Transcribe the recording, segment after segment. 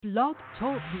Blog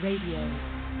Talk Radio.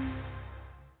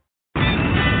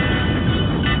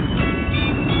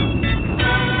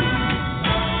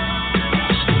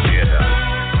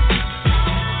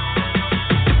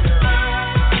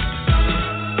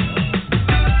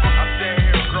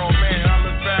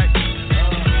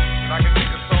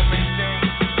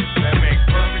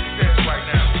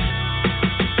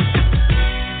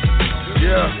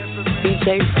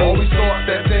 Always thought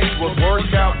that things would work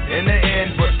out in the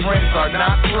end, but friends are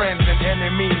not friends and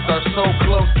enemies are so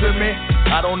close to me.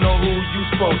 I don't know who you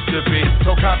supposed to be,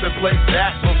 so contemplate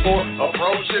that before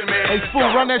approaching me. Hey fool,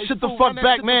 run that shit the fuck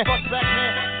back, man.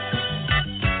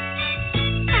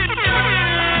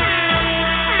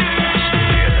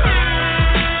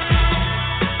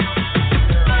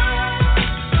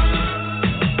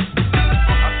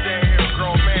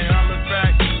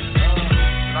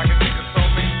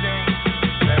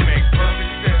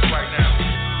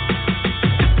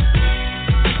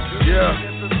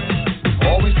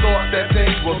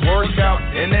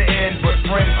 In the end, but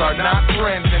friends are not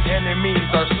friends and enemies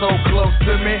are so close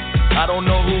to me. I don't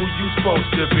know who you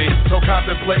supposed to be, so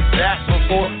contemplate that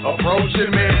before approaching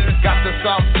me. Got the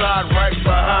south side right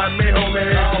behind me, homie.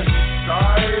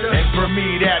 And for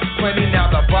me, that's plenty. Now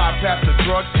the bypass the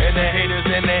drugs and the haters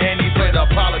and the henny play the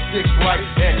politics right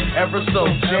and ever so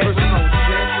gently.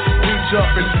 Reach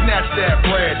up and snatch that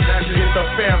bread, get the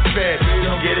fam fed.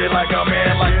 Get it like a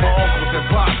man, like my uncles and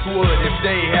pops would if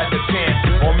they had the chance.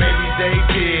 Or maybe they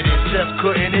did and just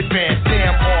couldn't advance.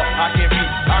 Damn, all I can be,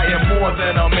 I am more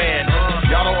than a man.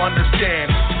 Y'all don't understand.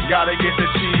 Gotta get the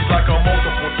cheese like a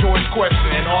multiple choice question,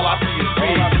 and all I see is B.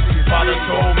 Father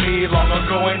told me long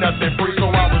ago ain't nothing free,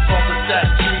 so I was off the stack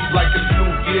cheese like it's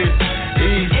New Year's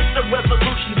Eve. It's a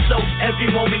revolution, so every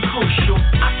moment crucial.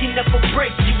 I can never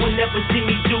break, you will never see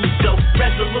me do so.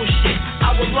 Resolution,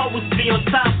 I will always be on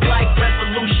top like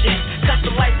revolution. Cut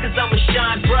the lights cause I'ma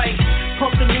shine bright.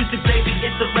 Pump the music, baby,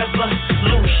 it's a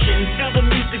revolution. Feel the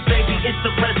music, baby, it's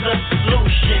a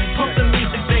resolution. Pump the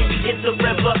music, baby, it's a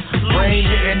revolution. Rain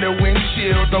in the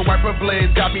windshield, the wiper blades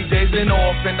got me dazing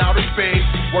off in outer space.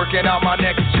 Working out my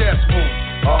next chess move,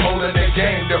 a hole in the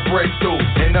game to break through.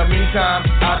 In the meantime,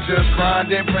 I just grind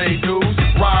and pay dues.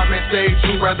 Rhyme and stay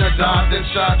true, rather die than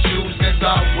shine shoes. Since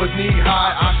I was knee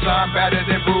high, I shine better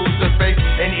than bruise the face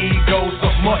and ego, so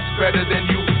much better than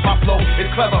you. My flow is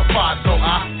clever-fied, so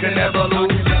I can never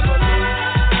lose.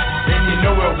 And you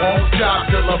know it won't stop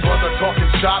till a brother talking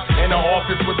shop in the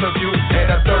office with a view and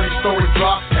a 30-story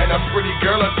drop and a pretty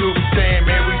girl or two saying,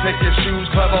 man, we take your shoes,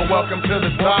 clever, welcome to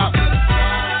the top.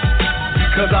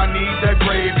 Because I need that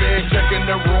gravy, checking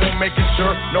the room, making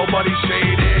sure nobody's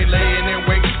shaded, laying in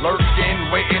wait, lurking,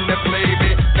 waiting to play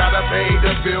me. Gotta pay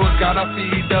the bills, gotta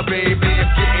feed the baby. If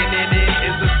getting in it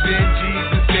is a sin,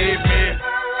 Jesus save me.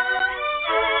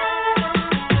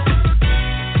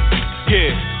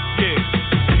 Yeah.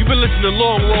 You've been listening to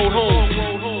Long Road Home.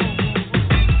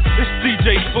 It's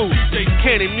DJ Food,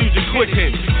 Cannon Music Quick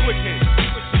Hits.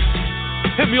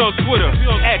 Hit me on Twitter,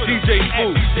 at DJ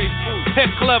Food. Head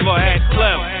Clever, at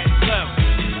Clev.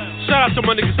 Shout out to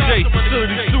my niggas Jay,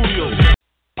 Facility Studios.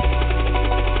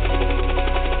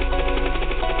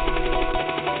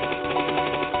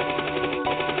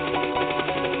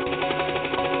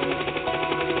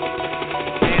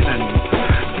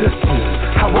 This is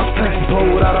how I think,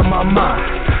 blowed out of my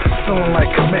mind. Feeling like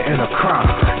committing a crime.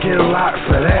 Get a lot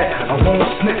for that. I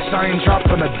won't snitch, I ain't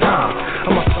dropping a dime.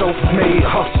 I'm a self-made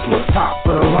hustler, top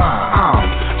of the line. I'm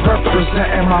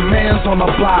representing my mans on the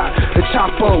block. The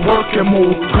chopper work and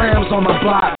move grams on the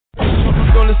block.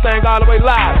 Doing this thing all the way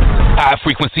live. High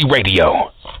Frequency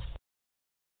Radio.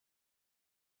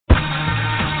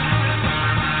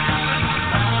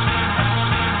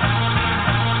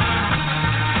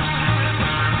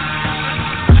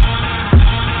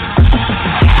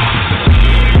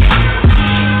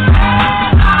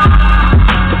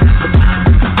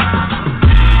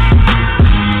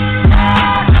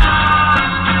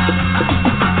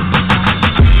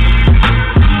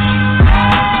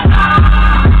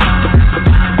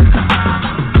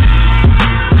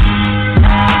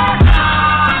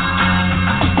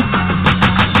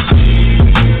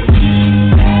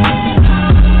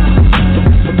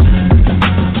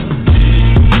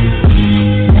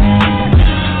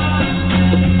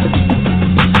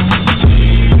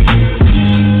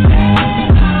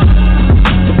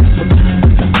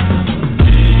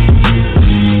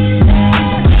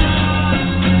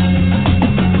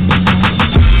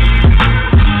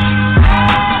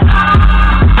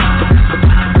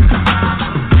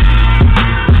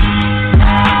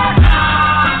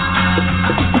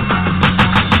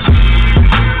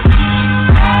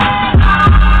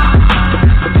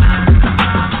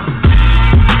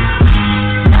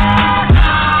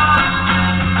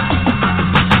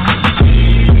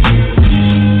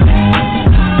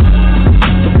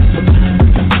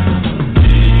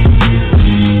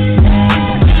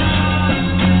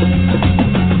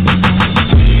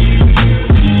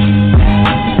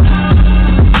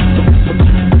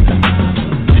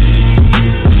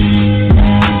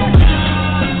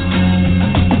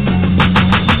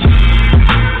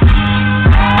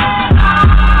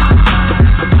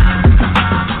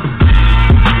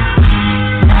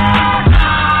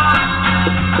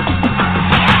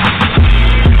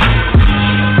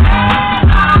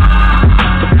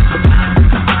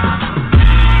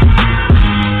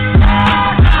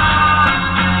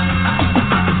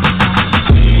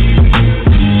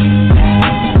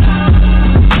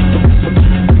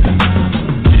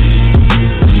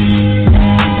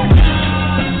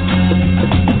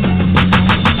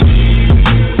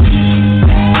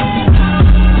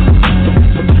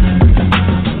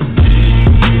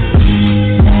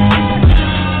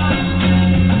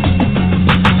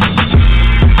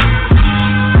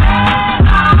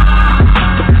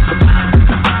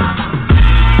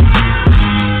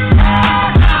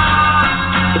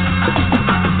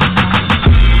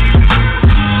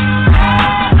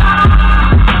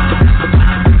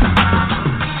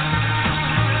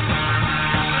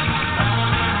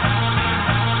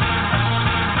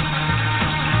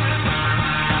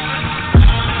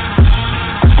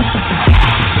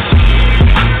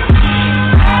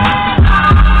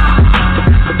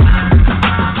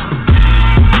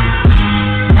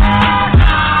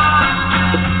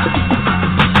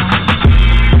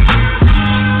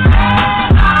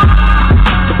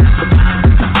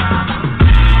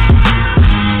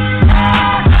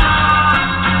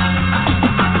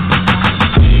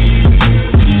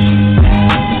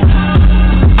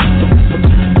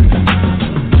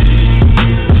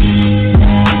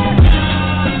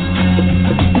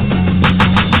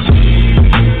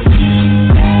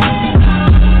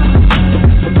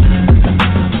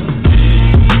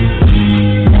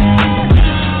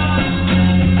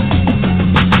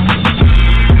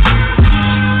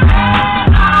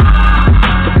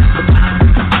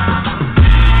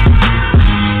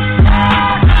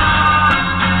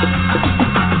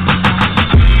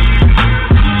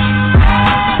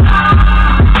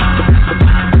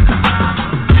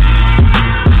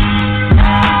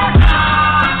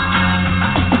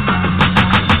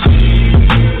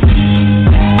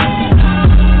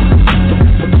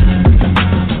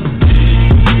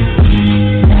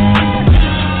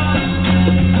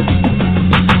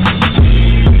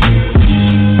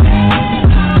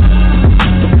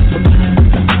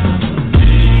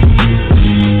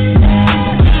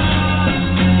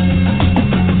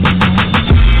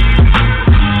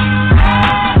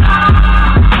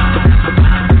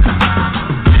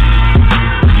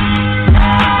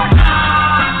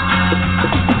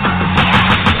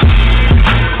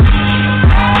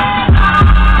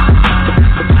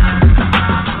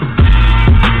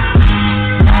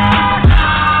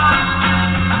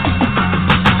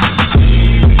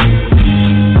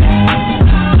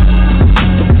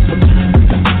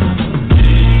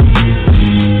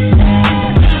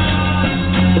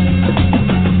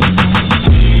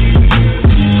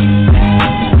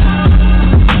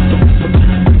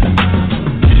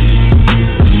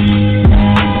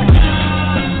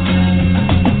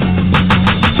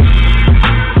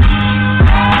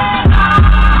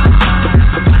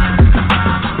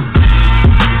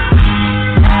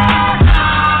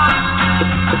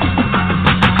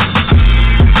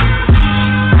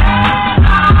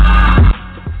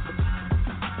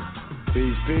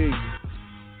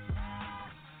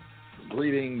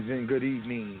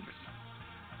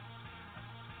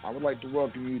 would like to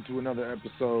welcome you to another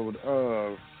episode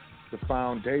of The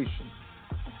Foundation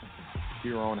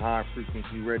here on High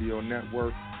Frequency Radio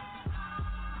Network.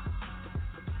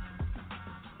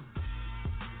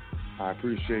 I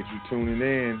appreciate you tuning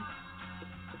in.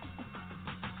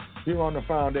 Here on The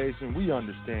Foundation, we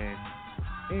understand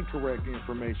incorrect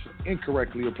information,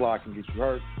 incorrectly applied, can get you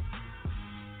hurt.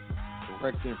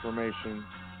 Correct information,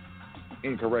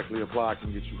 incorrectly applied,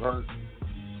 can get you hurt.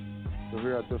 So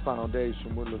here at The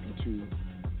Foundation, we're looking to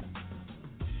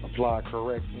apply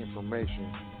correct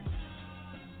information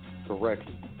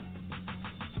correctly.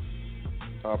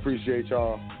 I appreciate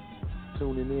y'all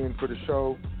tuning in for the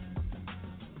show.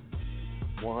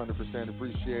 100%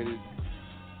 appreciated.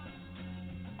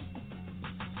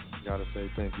 Gotta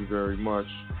say thank you very much.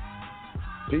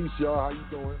 Peace, y'all. How you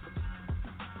doing?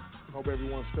 Hope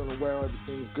everyone's feeling well.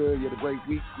 Everything's good. You had a great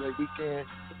week, great weekend,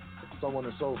 so on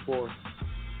and so forth.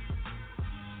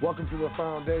 Welcome to The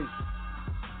Foundation.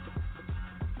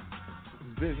 This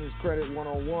is Business Credit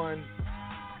 101.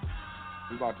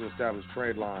 We're about to establish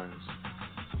trade lines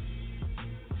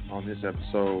on this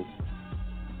episode.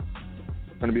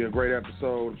 It's going to be a great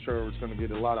episode. I'm sure it's going to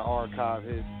get a lot of archive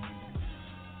hits,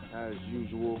 as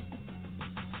usual.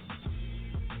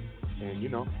 And, you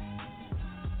know,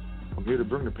 I'm here to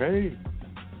bring the pain.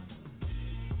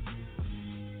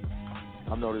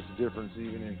 I've noticed a difference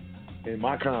even in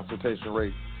my consultation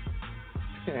rate.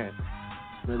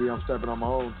 Maybe I'm stepping on my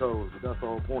own toes, but that's the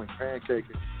whole point.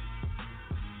 Pancaking.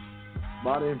 A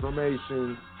lot of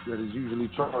information that is usually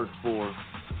charged for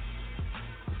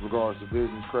with regards to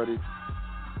business credit.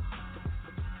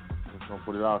 I'm just going to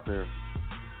put it out there.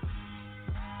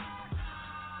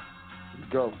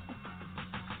 Let's go.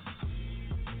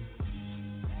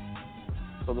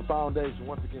 So the foundation,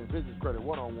 once again, Business Credit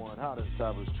 101, how to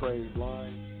establish trade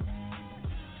lines.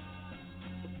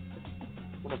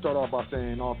 I'm going to start off by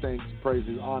saying all thanks,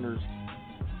 praises, honors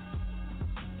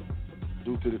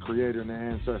due to the Creator and the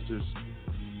ancestors.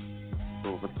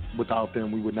 So without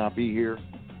them, we would not be here.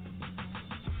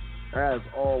 As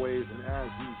always and as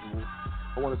usual,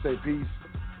 I want to say peace.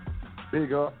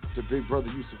 Big up to Big Brother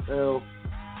Yusuf L.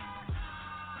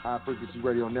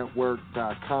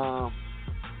 HighFrequencyRadioNetwork.com.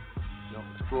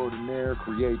 Extraordinaire,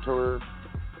 creator.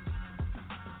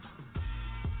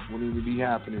 Wouldn't even be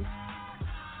happening.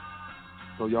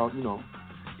 So y'all, you know,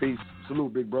 peace.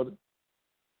 Salute, big brother.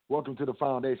 Welcome to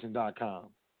thefoundation.com.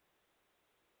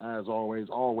 As always,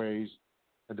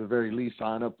 at the very least,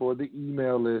 sign up for the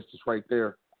email list. It's right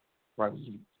there. Right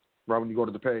when you go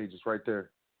to the page, it's right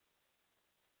there.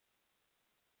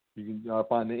 You can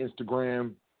find the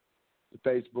Instagram, the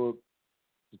Facebook,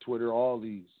 the Twitter, all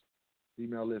these.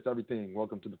 Email list, everything.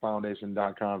 Welcome to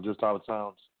thefoundation.com. Just how it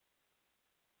sounds.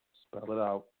 Spell it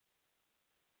out.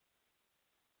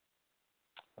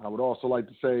 I would also like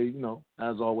to say, you know,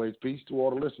 as always, peace to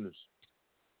all the listeners.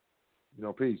 You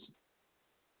know, peace.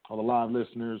 All the live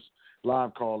listeners,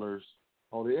 live callers,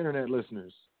 all the internet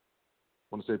listeners.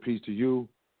 I want to say peace to you.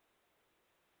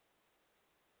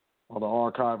 All the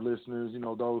archive listeners, you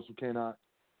know, those who cannot,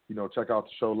 you know, check out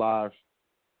the show live.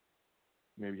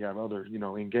 Maybe have other, you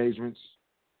know, engagements,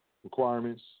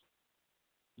 requirements,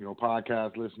 you know,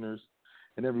 podcast listeners,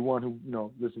 and everyone who, you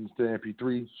know, listens to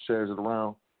MP3, shares it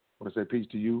around. I want to say peace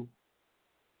to you.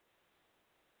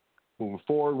 Moving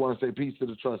forward, I want to say peace to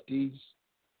the trustees.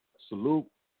 Salute.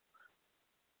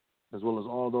 As well as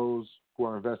all those who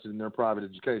are invested in their private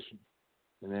education.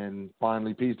 And then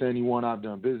finally, peace to anyone I've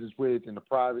done business with in the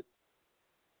private.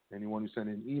 Anyone who sent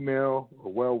an email or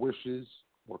well wishes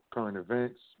or current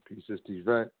events, peace to Steve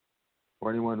Vet, or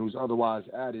anyone who's otherwise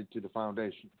added to the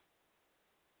foundation.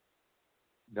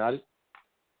 Got it?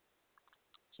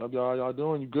 What's up, y'all? Y'all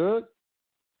doing? You good?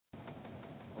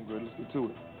 I'm good. Let's get to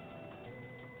it.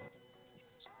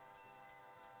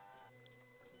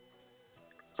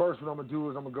 First, what I'm going to do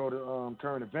is I'm going to go to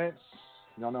current events.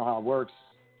 Y'all know how it works.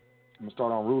 I'm going to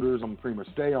start on Reuters. I'm going to pretty much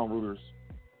stay on Reuters,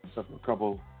 except for a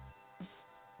couple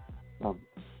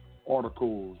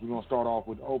articles. We're going to start off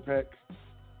with OPEC.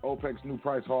 OPEC's new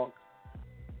price hawk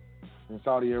in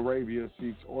Saudi Arabia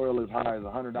seeks oil as high as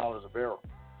 $100 a barrel.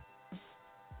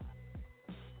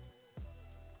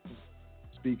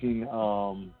 Speaking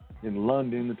in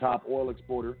London, the top oil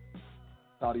exporter,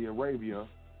 Saudi Arabia,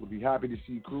 would be happy to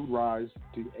see crude rise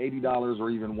to $80 or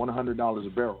even $100 a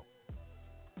barrel.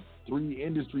 3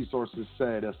 industry sources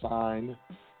said a signed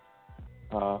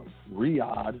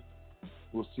Riyadh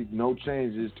will seek no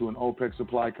changes to an OPEC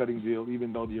supply cutting deal,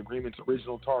 even though the agreement's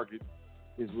original target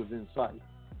is within sight.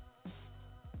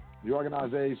 The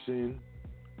Organization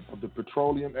of the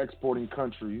Petroleum Exporting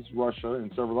Countries, Russia,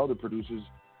 and several other producers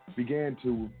began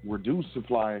to reduce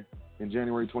supply in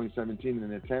January 2017 in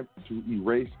an attempt to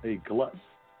erase a glut.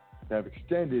 They have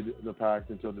extended the pact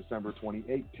until December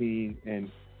 2018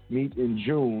 and meet in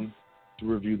June to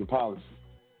review the policy.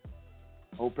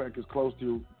 OPEC is close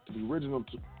to the original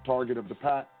target of the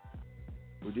pact,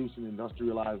 reducing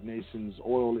industrialized nations'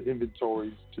 oil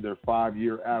inventories to their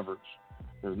 5-year average.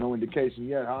 There's no indication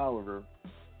yet, however,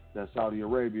 that Saudi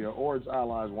Arabia or its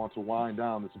allies want to wind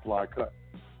down the supply cut.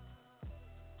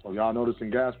 So y'all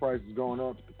noticing gas prices going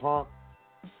up at the pump?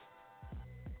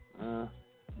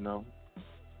 No.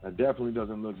 That definitely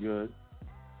doesn't look good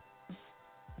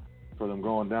for them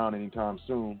going down anytime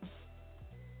soon.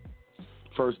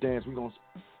 First dance, we're going to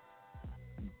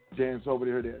dance over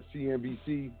there to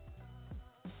CNBC.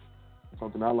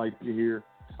 Something I like to hear.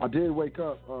 I did wake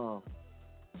up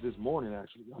this morning,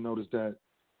 actually. I noticed that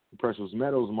the precious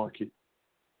metals market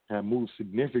had moved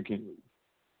significantly.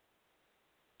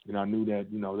 And I knew that,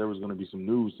 there was going to be some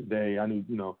news today. I knew,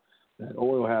 that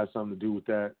oil has something to do with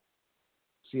that.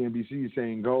 CNBC is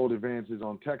saying gold advances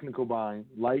on technical buying,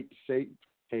 light safe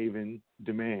haven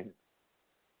demand.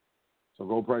 So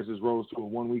gold prices rose to a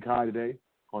 1-week high today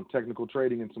on technical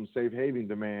trading and some safe haven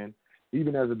demand,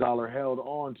 even as the dollar held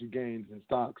on to gains and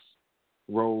stocks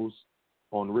rose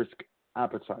on risk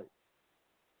appetite.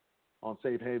 On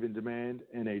safe haven demand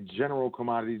and a general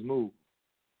commodities move,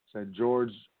 said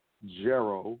George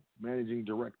Jarrow, managing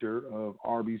director of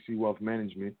RBC Wealth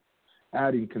Management,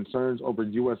 adding concerns over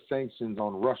U.S. sanctions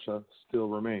on Russia still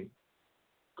remain.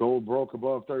 Gold broke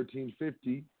above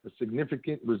 $1,350, a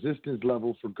significant resistance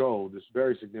level for gold. It's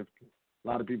very significant. A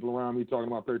lot of people around me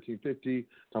talking about $1,350,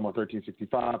 talking about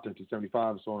 $1,365,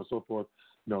 $1,375, so on and so forth.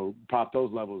 Pop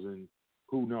those levels, and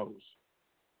who knows?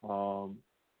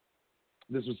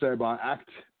 This was said by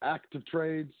Active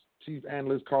Trades chief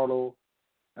analyst Carlo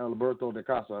Alberto de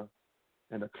Casa,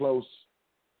 and a close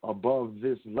above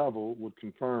this level would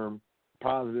confirm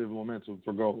positive momentum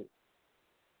for gold.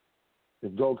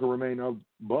 If gold can remain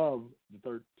above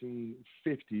the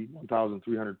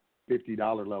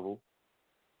 $1,350 level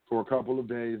for a couple of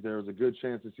days, there's a good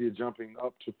chance to see it jumping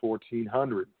up to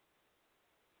 $1,400.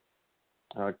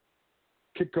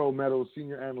 Kitco Metals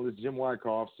senior analyst Jim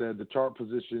Wyckoff said the chart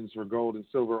positions for gold and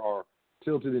silver are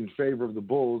tilted in favor of the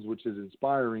bulls, which is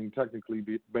inspiring technically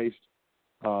based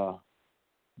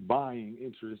buying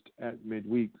interest at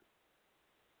midweek.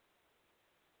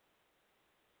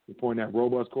 The point that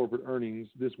robust corporate earnings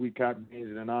this week capped gains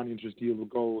in a non-interest yield of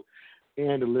gold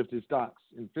and the lifted stocks.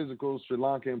 In physicals, Sri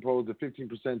Lanka imposed a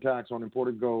 15% tax on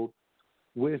imported gold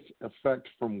with effect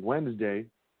from Wednesday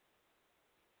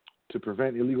to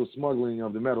prevent illegal smuggling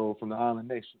of the metal from the island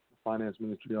nation, the finance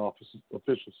ministry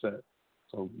official said.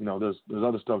 So, there's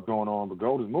other stuff going on, but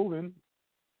gold is moving.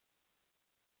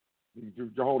 If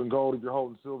you're holding gold, if you're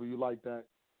holding silver, you like that.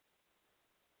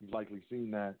 You've likely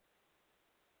seen that.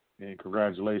 And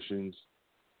congratulations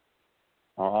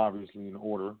are obviously in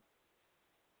order.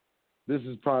 This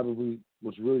is probably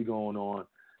what's really going on.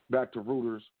 Back to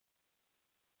Reuters.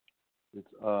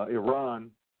 It's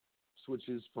Iran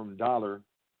switches from dollar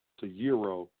to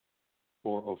euro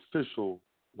for official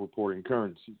reporting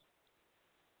currency.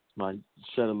 Might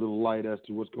shed a little light as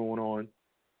to what's going on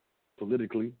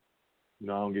politically. I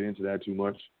don't get into that too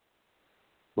much.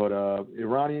 But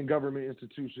Iranian government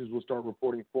institutions will start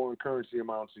reporting foreign currency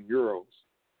amounts in euros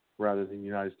rather than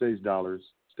United States dollars.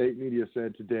 State media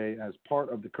said today as part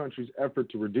of the country's effort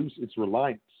to reduce its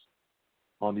reliance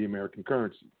on the American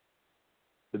currency.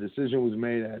 The decision was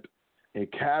made at a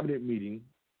cabinet meeting.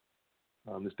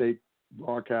 The state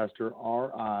broadcaster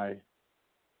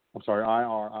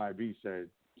IRIB said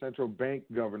central bank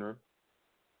governor.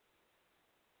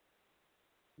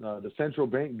 The central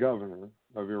bank governor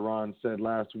of Iran said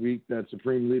last week that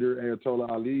Supreme Leader Ayatollah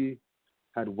Ali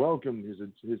had welcomed his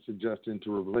suggestion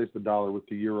to replace the dollar with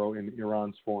the euro in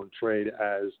Iran's foreign trade,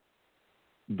 as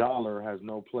dollar has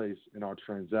no place in our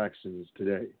transactions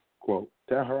today. Quote,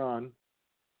 Tehran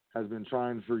has been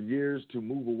trying for years to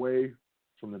move away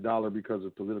from the dollar because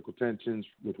of political tensions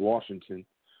with Washington,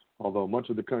 although much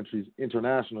of the country's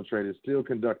international trade is still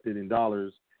conducted in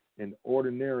dollars and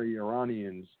ordinary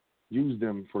Iranians use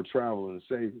them for travel and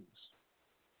savings.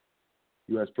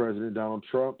 U.S. President Donald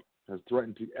Trump has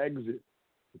threatened to exit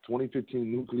the 2015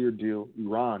 nuclear deal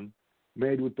Iran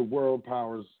made with the world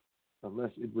powers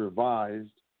unless it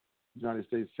revised United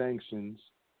States sanctions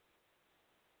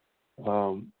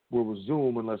will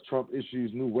resume unless Trump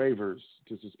issues new waivers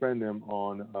to suspend them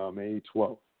on May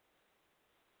 12th.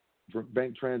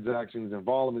 Bank transactions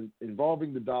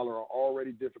involving the dollar are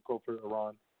already difficult for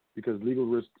Iran because legal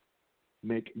risks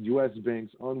make U.S.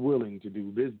 banks unwilling to do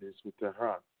business with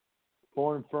Tehran.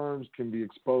 Foreign firms can be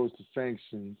exposed to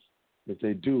sanctions if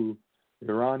they do,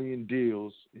 Iranian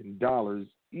deals in dollars,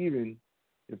 even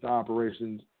if the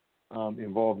operations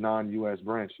involve non-U.S.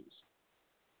 branches.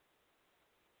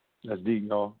 That's deep,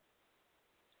 y'all.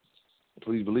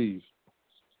 Please believe.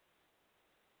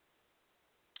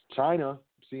 China,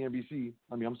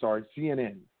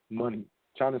 CNN, money.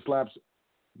 China slaps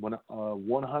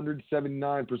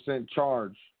 179%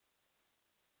 charge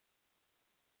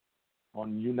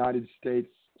on United States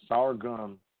sour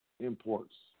gum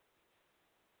imports.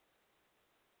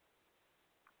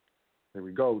 There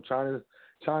we go. China's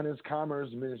Commerce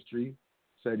Ministry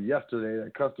said yesterday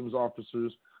that customs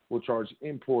officers will charge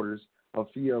importers a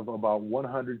fee of about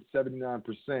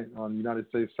 179% on United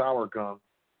States sour gum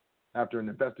after an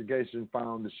investigation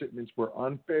found the shipments were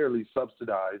unfairly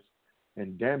subsidized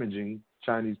and damaging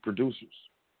Chinese producers.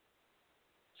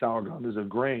 Sour gum is a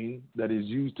grain that is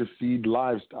used to feed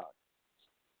livestock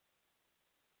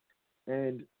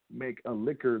and make a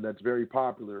liquor that's very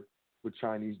popular with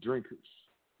Chinese drinkers.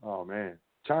 Oh, man.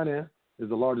 China is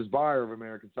the largest buyer of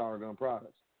American sour gum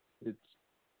products. Its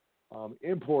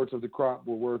imports of the crop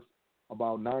were worth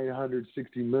about $960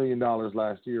 million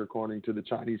last year, according to the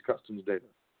Chinese customs data.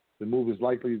 The move is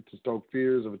likely to stoke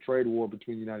fears of a trade war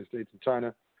between the United States and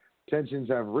China. Tensions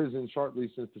have risen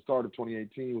sharply since the start of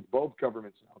 2018, with both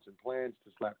governments announcing plans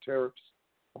to slap tariffs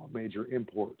on major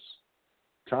imports.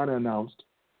 China announced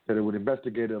that it would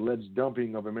investigate alleged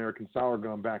dumping of American sour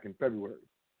gum back in February.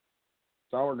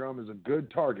 Sour gum is a good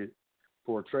target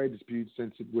for a trade dispute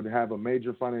since it would have a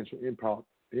major financial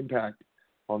impact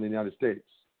on the United States.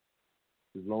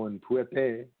 Loan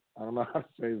Puete, I don't know how to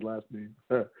say his last name,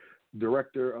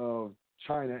 director of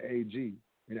China AG,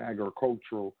 an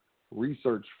agricultural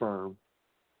research firm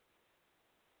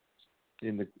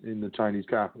in the Chinese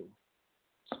capital.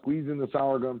 Squeezing the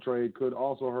sour gum trade could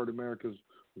also hurt America's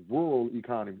rural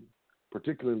economy,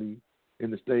 particularly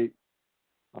in the state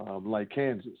like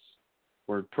Kansas,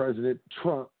 where President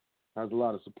Trump has a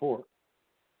lot of support.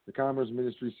 The Commerce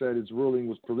Ministry said its ruling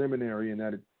was preliminary and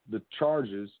that the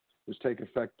charges, which take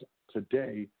effect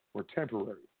today, were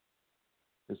temporary.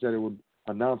 It said it would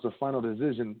announce a final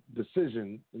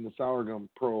decision in the sour gum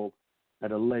probe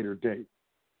at a later date.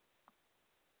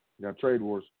 You got trade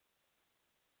wars.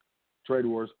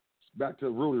 Back to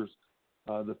Reuters.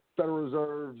 The Federal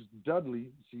Reserve's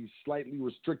Dudley sees slightly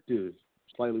restrictive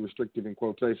in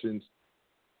quotations,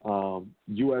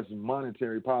 U.S.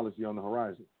 monetary policy on the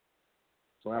horizon.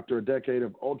 So after a decade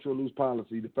of ultra-loose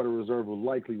policy, the Federal Reserve will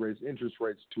likely raise interest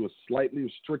rates to a slightly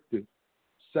restrictive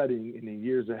setting in the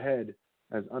years ahead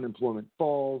as unemployment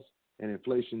falls and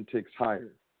inflation ticks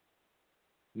higher.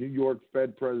 New York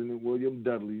Fed President William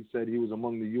Dudley said he was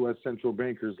among the U.S. central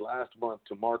bankers last month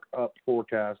to mark up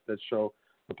forecasts that show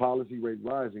the policy rate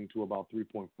rising to about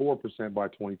 3.4% by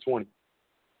 2020,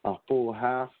 a full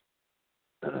half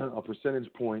a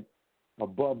percentage point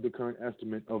above the current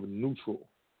estimate of neutral.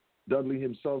 Dudley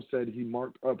himself said he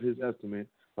marked up his estimate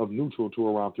of neutral to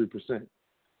around 3%.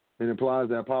 It implies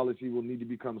that policy will need to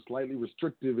become slightly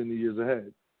restrictive in the years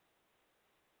ahead,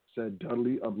 said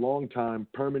Dudley, a longtime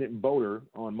permanent voter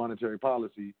on monetary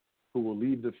policy who will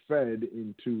leave the Fed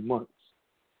in 2 months.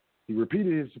 He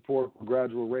repeated his support for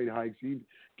gradual rate hikes,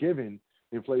 given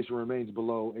inflation remains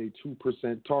below a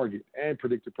 2% target and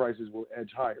predicted prices will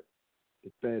edge higher.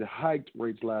 The Fed hiked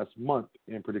rates last month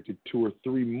and predicted 2 or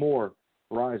 3 more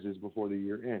rises before the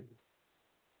year ends.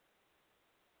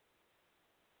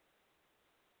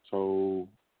 So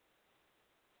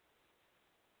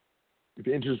if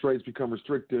interest rates become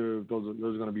restrictive, those are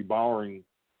going to be borrowing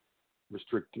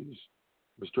restrictions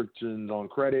on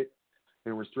credit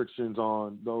and restrictions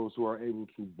on those who are able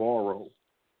to borrow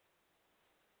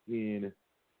in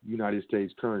United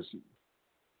States currency.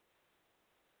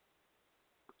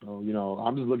 So,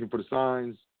 I'm just looking for the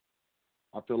signs.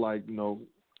 I feel like,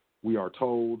 we are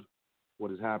told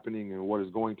what is happening and what is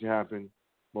going to happen.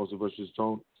 Most of us just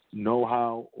don't know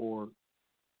how or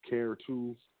care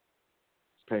to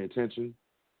pay attention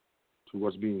to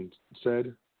what's being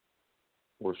said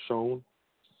or shown.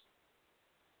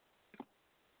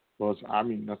 Well,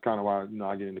 that's kind of why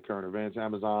I get into current events.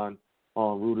 Amazon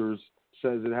on Reuters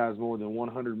says it has more than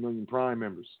 100 million Prime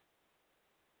members.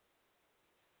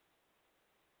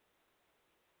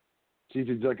 Chief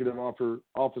Executive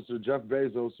Officer Jeff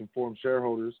Bezos informed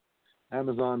shareholders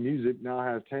Amazon Music now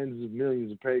has tens of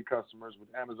millions of paid customers, with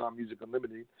Amazon Music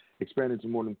Unlimited expanding to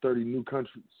more than 30 new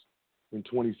countries in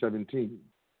 2017.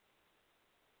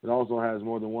 It also has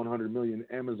more than 100 million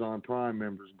Amazon Prime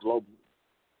members globally.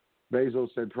 Bezos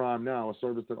said Prime Now, a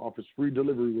service that offers free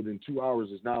delivery within 2 hours,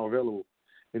 is now available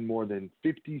in more than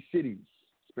 50 cities,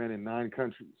 spanning 9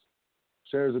 countries.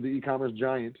 Shares of the e-commerce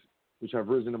giant which have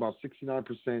risen about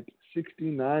 69%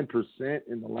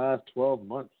 in the last 12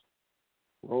 months.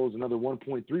 Rose another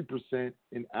 1.3%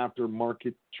 in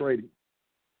aftermarket trading.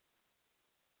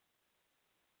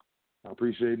 I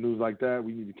appreciate news like that.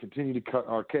 We need to continue to cut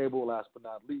our cable. Last but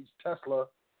not least, Tesla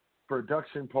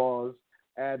production pause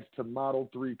adds to Model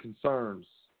 3 concerns.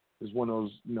 It's one of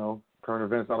those, current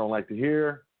events I don't like to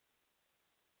hear.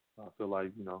 I feel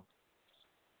like,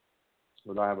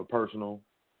 whether I have a personal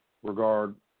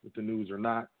regard with the news or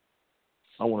not,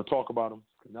 I want to talk about them.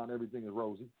 Not everything is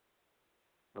rosy.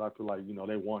 But I feel like,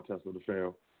 they want Tesla to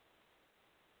fail.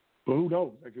 But who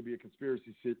knows? That could be a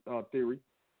conspiracy theory.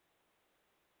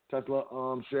 Tesla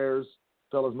shares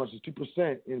fell as much as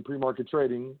 2% in pre-market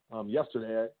trading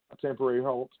yesterday, a temporary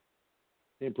halt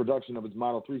in production of its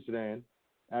Model 3 sedan,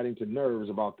 adding to nerves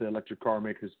about the electric car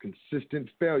maker's consistent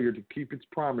failure to keep its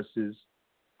promises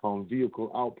on vehicle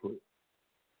output.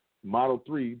 Model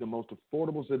 3, the most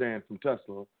affordable sedan from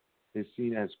Tesla, is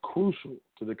seen as crucial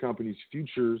to the company's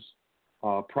future's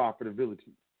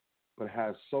profitability, but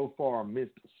has so far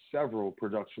missed several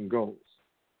production goals.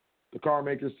 The car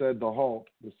maker said the halt,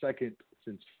 the second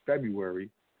since February,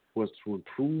 was to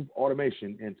improve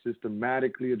automation and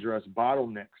systematically address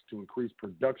bottlenecks to increase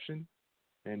production,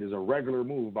 and is a regular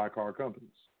move by car companies.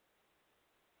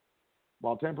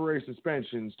 While temporary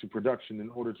suspensions to production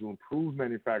in order to improve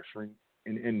manufacturing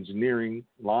and engineering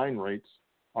line rates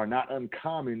are not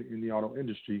uncommon in the auto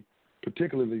industry,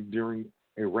 particularly during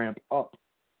a ramp up,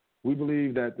 we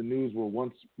believe that the news will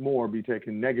once more be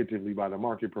taken negatively by the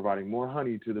market, providing more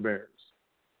honey to the bears.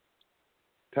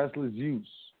 Tesla's use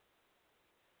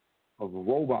of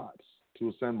robots to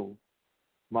assemble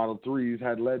Model 3s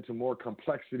had led to more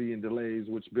complexity and delays,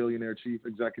 which billionaire chief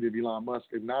executive Elon Musk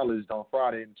acknowledged on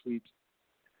Friday in tweets,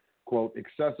 quote,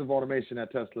 excessive automation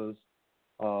at Tesla's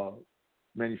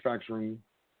manufacturing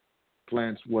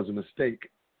plants was a mistake.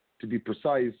 To be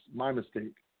precise, my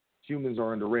mistake. Humans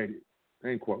are underrated,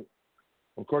 end quote.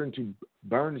 According to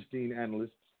Bernstein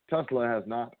analysts, Tesla has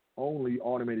not only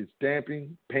automated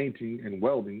stamping, painting, and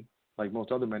welding, like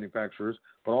most other manufacturers,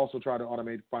 but also tried to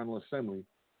automate final assembly.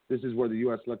 This is where the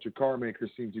U.S. electric car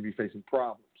makers seem to be facing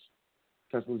problems.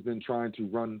 Tesla's been trying to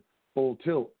run full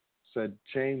tilt, said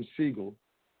James Siegel,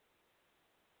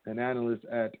 an analyst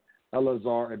at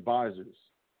Elazar Advisors.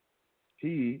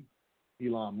 He,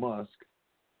 Elon Musk,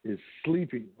 is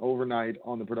sleeping overnight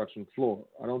on the production floor.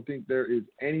 I don't think there is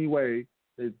any way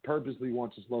they purposely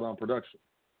want to slow down production.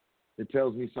 It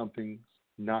tells me something's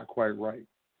not quite right.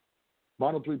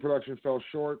 Model 3 production fell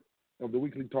short of the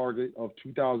weekly target of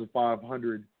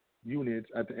 2,500 units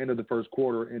at the end of the first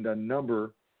quarter, and a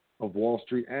number of Wall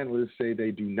Street analysts say they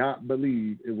do not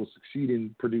believe it will succeed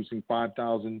in producing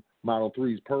 5,000 Model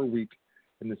 3s per week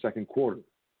in the second quarter,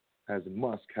 as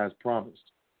Musk has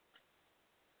promised.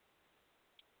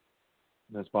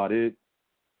 That's about it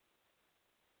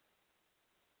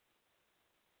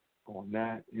on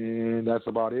that, and that's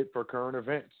about it for current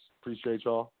events. Appreciate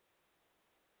y'all.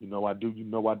 You know I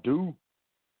do.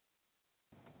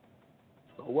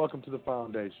 So welcome to the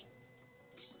foundation.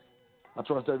 I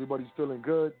trust everybody's feeling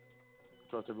good. I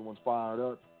trust everyone's fired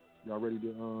up. Y'all ready to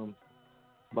learn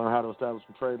how to establish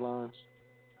some trade lines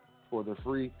for the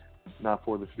free, not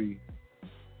for the fee.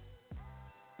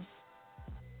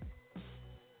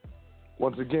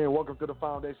 Once again, welcome to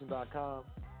thefoundation.com.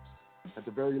 At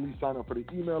the very least, sign up for the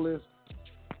email list.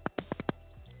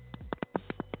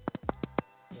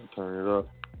 Turn it up.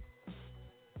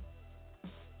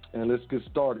 And let's get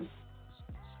started.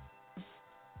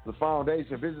 The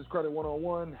Foundation, Business Credit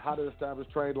 101, how to establish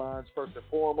trade lines. First and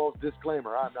foremost,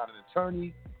 disclaimer, I'm not an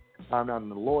attorney. I'm not a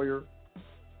lawyer.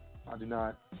 I do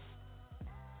not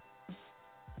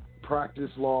practice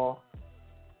law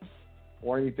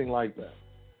or anything like that.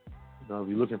 If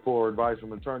you're looking for advice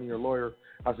from an attorney or lawyer,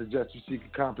 I suggest you seek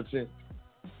a competent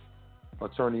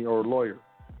attorney or lawyer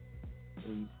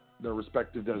in their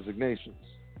respective designations.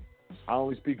 I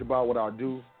only speak about what I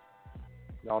do.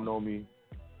 Y'all know me.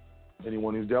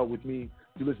 Anyone who's dealt with me,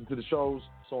 you listen to the shows,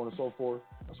 so on and so forth.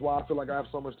 That's why I feel like I have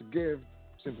so much to give,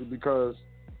 simply because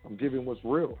I'm giving what's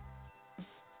real.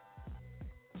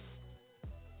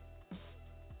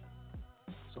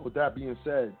 So with that being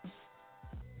said,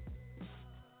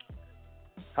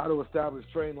 how to establish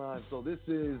trade lines. So this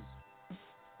is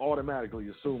automatically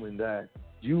assuming that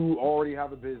you already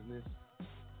have a business,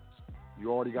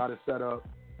 you already got it set up,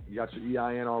 you got your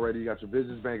EIN already, you got your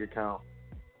business bank account,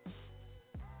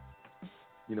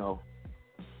 you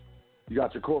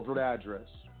got your corporate address.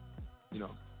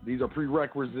 These are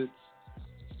prerequisites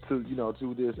to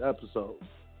this episode.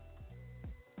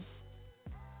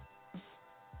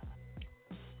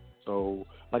 So,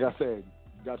 like I said,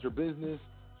 You got your business,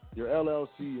 your LLC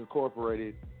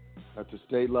incorporated at the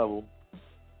state level.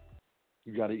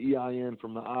 You got an EIN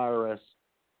from the IRS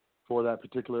for that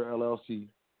particular LLC.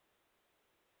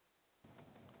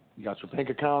 You got your bank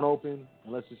account open,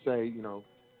 and let's just say, you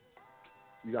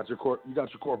got your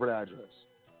corporate address.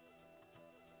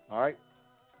 All right.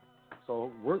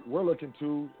 So we're looking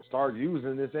to start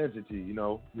using this entity.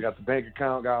 We got the bank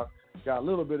account, got a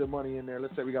little bit of money in there.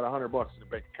 Let's say we got $100 in the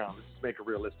bank account. Let's just make it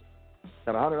realistic.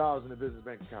 Got $100 in the business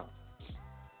bank account,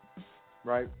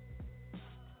 right?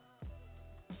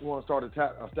 We want to start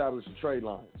establishing trade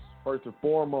lines. First and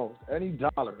foremost, any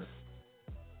dollar.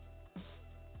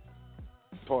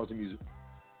 Pause the music.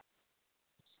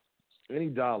 Any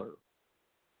dollar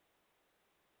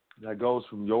that goes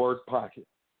from your pocket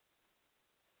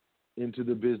into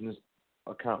the business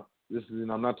account.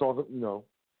 I'm not talking,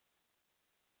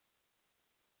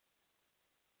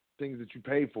 things that you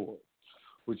pay for,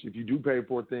 which if you do pay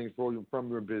for things from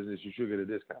your business, you should get a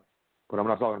discount. But I'm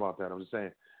not talking about that. I'm just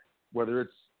saying whether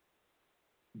it's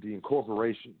the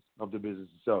incorporation of the business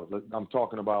itself. I'm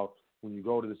talking about when you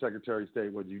go to the Secretary of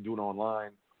State, whether you do it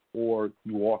online or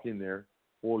you walk in there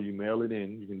or you mail it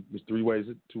in. There's 3 ways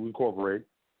to incorporate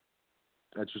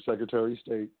at your Secretary of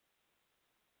State.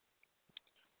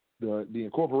 The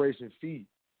incorporation fee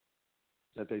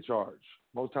that they charge.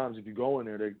 Most times, if you go in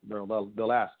there,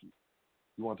 they'll ask you.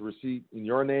 You want the receipt in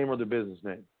your name or the business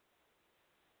name?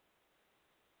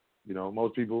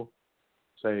 Most people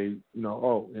say, in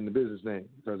the business name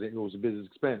because it was a business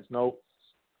expense. No.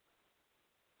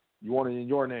 You want it in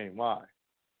your name. Why?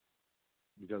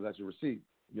 Because that's your receipt.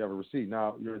 You have a receipt.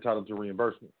 Now you're entitled to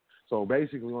reimbursement. So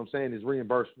basically what I'm saying is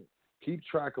reimbursement. Keep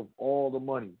track of all the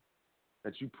money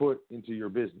that you put into your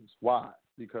business. Why?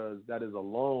 Because that is a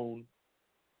loan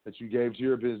that you gave to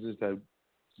your business that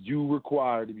you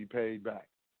require to be paid back.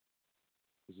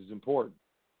 This is important.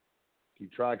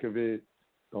 Keep track of it.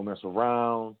 Don't mess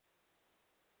around.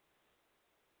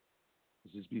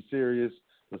 Let's just be serious.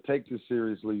 Let's take this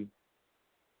seriously.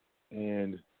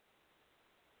 And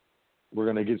we're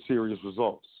going to get serious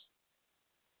results.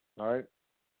 All right?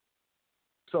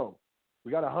 So,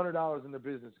 we got $100 in the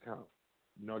business account.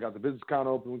 I got the business account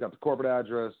open. We got the corporate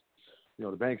address. The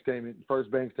bank statement.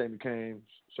 First bank statement came.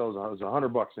 Shows there's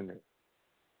 $100 in there.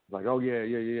 Like, oh, yeah.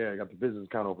 I got the business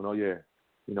account open. Oh, yeah.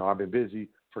 I've been busy.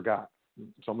 Forgot. So,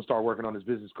 I'm going to start working on this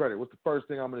business credit. What's the first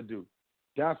thing I'm going to do?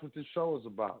 That's what this show is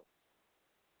about.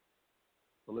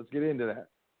 So, let's get into that.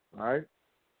 All right?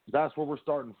 That's where we're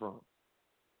starting from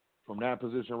that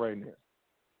position right there.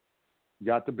 You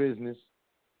got the business.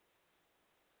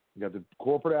 You got the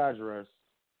corporate address.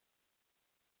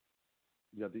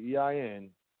 You got the EIN.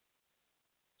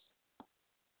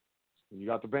 And you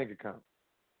got the bank account.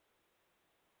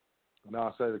 Now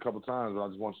I said it a couple times, but I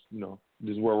just want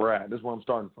this is where we're at. This is where I'm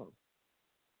starting from.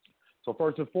 So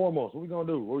first and foremost, what we going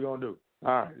to do?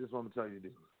 All right, this is what I'm going to tell you to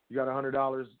do. You got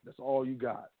 $100. That's all you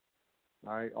got.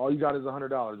 All right, all you got is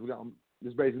 $100.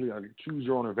 This basically a choose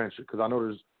your own adventure because I know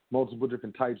there's multiple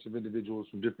different types of individuals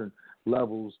from different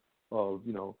levels of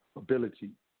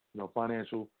ability,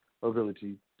 financial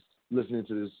ability, listening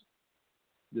to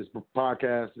this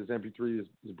podcast, this MP3,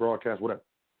 this broadcast, whatever.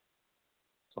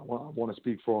 So I want to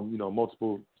speak from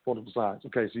multiple sides.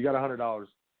 Okay, so you got $100.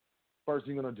 First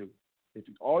thing you're gonna do, if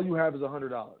all you have is $100,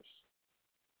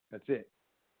 that's it.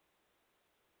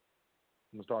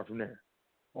 I'm gonna start from there.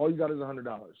 All you got is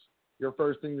 $100. Your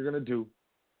first thing you're going to do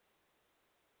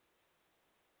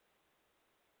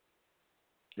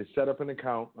is set up an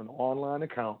account, an online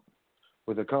account,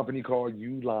 with a company called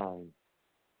Uline.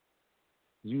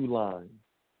 Uline.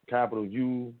 Capital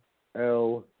U-L-I-N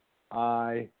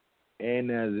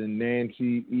as in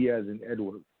Nancy, E as in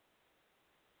Edward.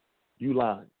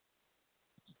 Uline.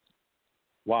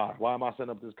 Why? Why am I setting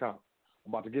up this account?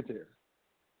 I'm about to get there.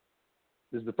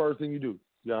 This is the first thing you do.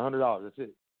 You got $100. That's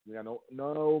it. You got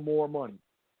no more money.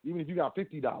 Even if you got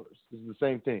 $50, this is the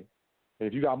same thing. And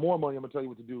if you got more money, I'm gonna tell you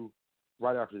what to do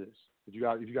right after this. If you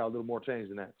got a little more change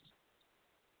than that.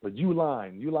 But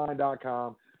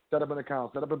Uline.com, set up an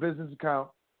account, set up a business account,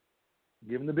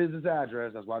 give them the business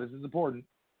address. That's why this is important.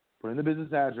 Put in the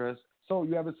business address. So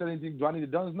you haven't said anything. Do I need a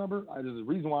DUNS number? There's a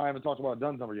reason why I haven't talked about a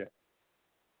DUNS number yet.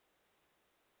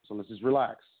 So let's just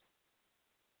relax.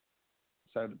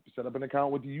 Set up an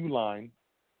account with the Uline.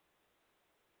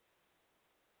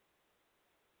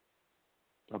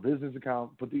 A business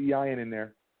account, put the EIN in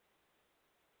there.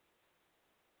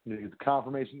 You get the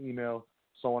confirmation email,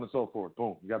 so on and so forth.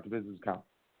 Boom, you got the business account.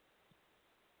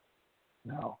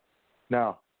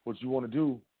 Now, what you want to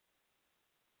do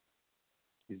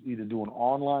is either do an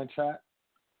online chat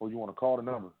or you want to call the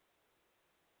number.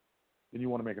 Then you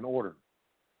want to make an order.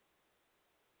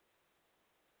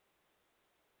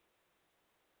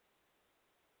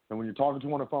 And when you're talking to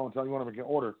them on the phone, tell them you want to make an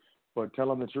order, but tell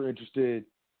them that you're interested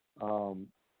in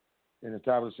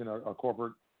establishing a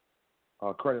corporate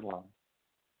credit line.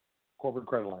 Corporate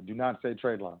credit line. Do not say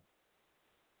trade line.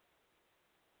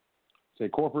 Say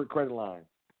corporate credit line.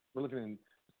 We're looking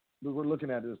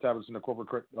at establishing a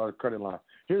corporate credit line.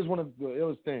 Here's one of the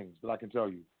illest things that I can tell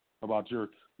you about your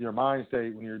mind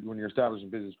state when you're establishing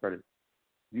business credit.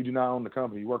 You do not own the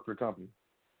company. You work for the company.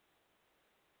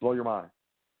 Blow your mind.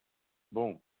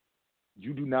 Boom.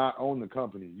 You do not own the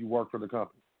company. You work for the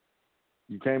company.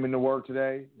 You came into work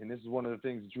today, and this is one of the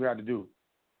things that you had to do.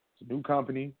 It's a new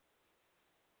company.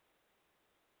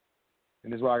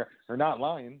 And this is why they're not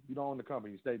lying. You don't own the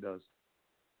company. The state does.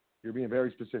 You're being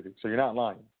very specific. So you're not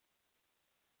lying.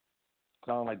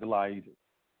 I don't like to lie either.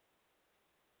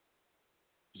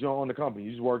 You don't own the company.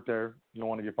 You just work there. You don't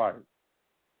want to get fired.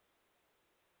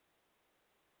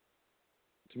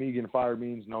 To me, getting fired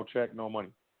means no check, no money.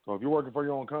 So if you're working for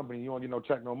your own company, you don't get no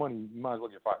check, no money, you might as well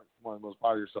get fired. You might as well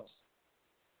fire yourself.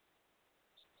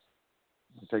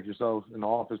 You take yourself in the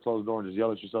office, close the door, and just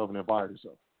yell at yourself and then fire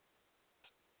yourself.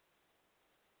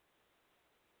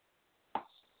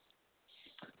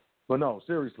 But no,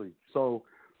 seriously. So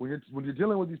when you're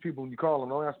dealing with these people, when you call them,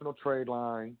 don't ask for no trade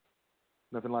line,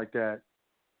 nothing like that.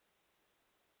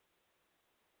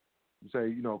 You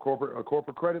say, a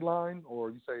corporate credit line,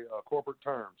 or you say corporate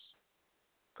terms,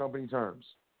 company terms.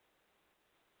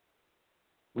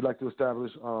 We'd like to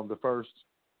establish the first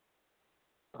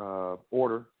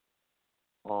order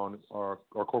on our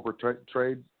corporate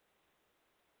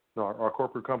our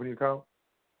corporate company account,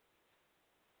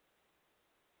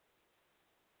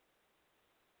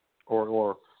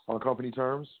 or on company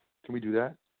terms. Can we do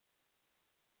that?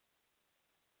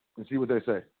 And see what they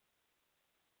say.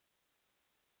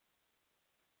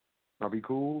 Now be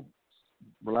cool,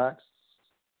 relax.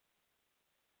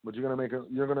 But you're gonna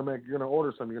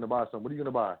order something. You're gonna buy something. What are you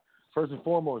gonna buy? First and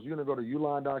foremost, you're gonna go to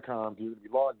uline.com. You're gonna be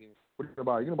logged in. What are you gonna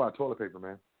buy? You're gonna buy toilet paper,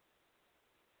 man.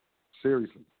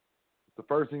 Seriously, the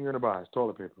first thing you're gonna buy is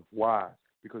toilet paper. Why?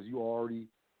 Because you already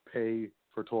pay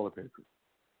for toilet paper.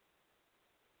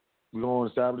 We're gonna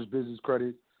establish business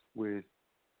credit with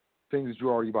things that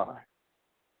you already buy.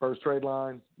 First trade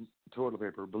line, toilet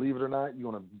paper. Believe it or not,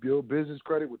 you're gonna build business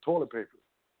credit with toilet paper.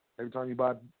 Every time you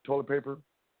buy toilet paper,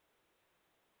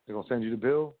 they're going to send you the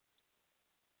bill.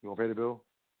 You're going to pay the bill.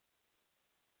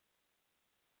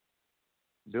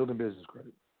 Building business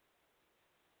credit.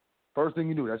 First thing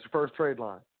you do, that's your first trade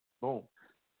line. Boom.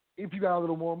 If you got a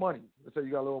little more money, let's say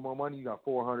you got a little more money, you got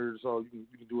 400 or so, you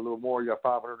can do a little more, you got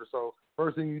 500 or so.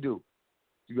 First thing you do,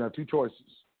 you have two choices.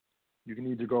 You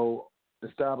can either go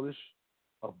establish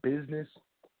a business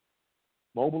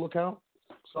mobile account,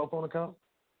 cell phone account,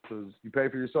 because you pay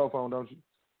for your cell phone, don't you?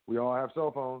 We all have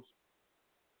cell phones.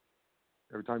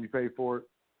 Every time you pay for it,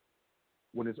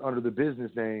 when it's under the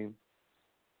business name,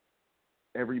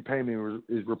 every payment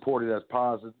is reported as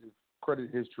positive credit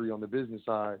history on the business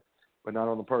side, but not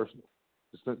on the personal.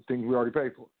 It's the things we already pay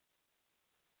for.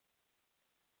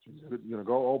 So you're going to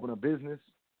go open a business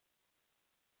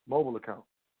mobile account,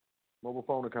 mobile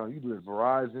phone account. You do it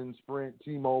Verizon, Sprint,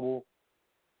 T-Mobile,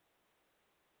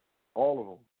 all of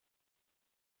them.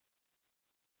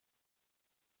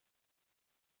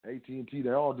 AT&T,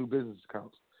 they all do business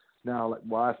accounts. Now, like,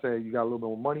 why I say you got a little bit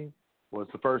more money, well,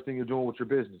 it's the first thing you're doing with your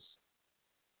business.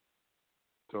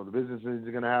 So the business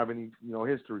isn't going to have any,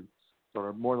 history. So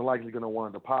they're more than likely going to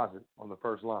want a deposit on the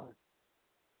first line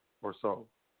or so.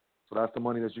 So that's the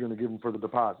money that you're going to give them for the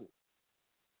deposit.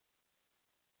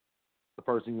 The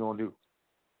first thing you're going to do.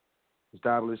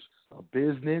 Establish a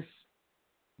business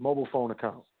mobile phone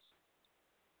account.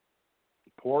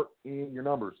 Port in your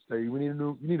numbers. Say,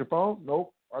 you need a phone?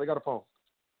 Nope. I already got a phone.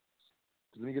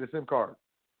 Let me get a SIM card.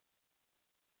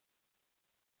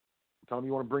 Tell them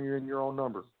you want to bring in your own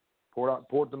number.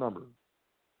 Port the number.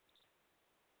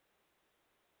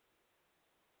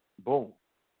 Boom.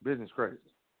 Business credit.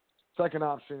 Second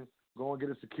option, go and get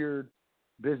a secured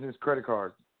business credit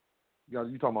card. You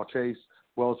talking about Chase,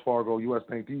 Wells Fargo, U.S.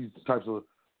 Bank, these types of,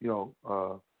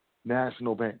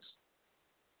 national banks.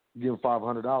 You give them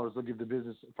 $500, they'll give the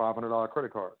business a $500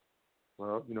 credit card.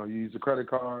 Well, you use the credit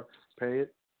card, pay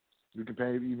it. You can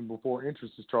pay even before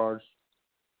interest is charged,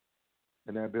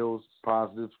 and that builds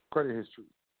positive credit history.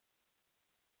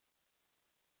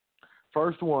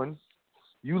 First one,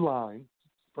 Uline,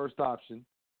 first option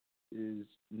is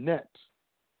net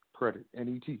credit,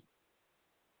 NET.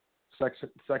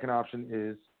 Second option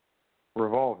is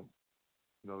revolving.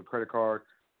 The credit card,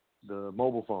 the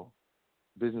mobile phone,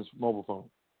 business mobile phone.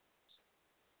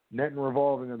 Net and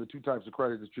revolving are the two types of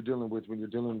credit that you're dealing with when you're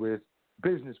dealing with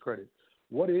business credit.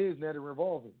 What is net and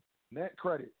revolving? Net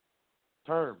credit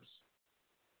terms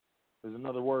is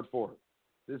another word for it.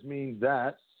 This means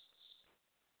that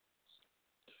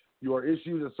you are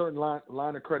issued a certain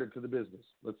line of credit to the business.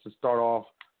 Let's just start off,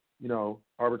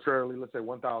 arbitrarily, let's say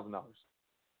 $1,000.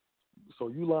 So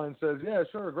Uline says, yeah,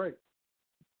 sure, great.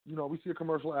 We see a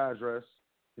commercial address,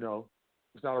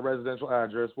 it's not a residential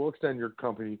address. We'll extend your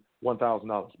company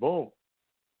 $1,000. Boom.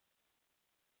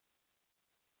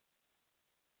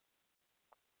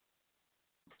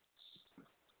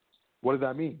 What does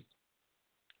that mean?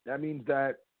 That means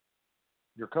that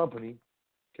your company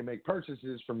can make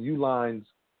purchases from Uline's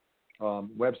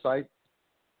website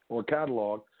or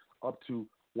catalog up to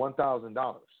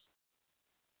 $1,000,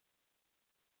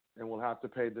 and we'll have to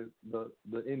pay the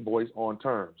invoice on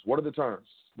terms. What are the terms?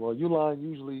 Well, Uline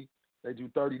usually they do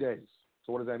 30 days.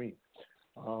 So what does that mean?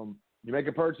 You make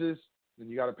a purchase, and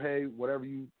you got to pay whatever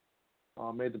you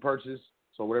made the purchase.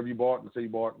 So whatever you bought, let's say you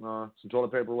bought some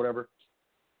toilet paper or whatever.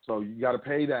 So you got to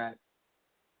pay that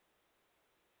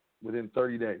within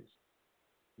 30 days.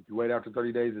 If you wait after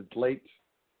 30 days, it's late.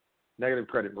 Negative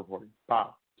credit reporting.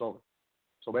 Pow. It's over.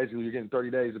 So basically, you're getting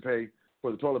 30 days to pay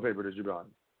for the toilet paper that you're buying.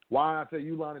 Why I say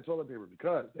Uline and toilet paper?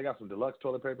 Because they got some deluxe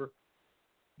toilet paper.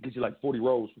 Get you like 40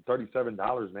 rolls for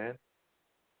 $37, man.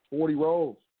 40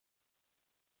 rolls.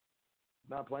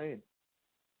 Not playing.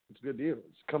 It's a good deal. It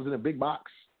comes in a big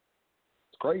box.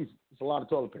 It's crazy. It's a lot of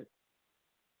toilet paper.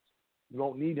 You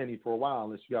won't need any for a while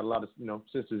unless you got a lot of,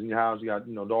 sisters in your house. You got,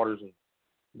 daughters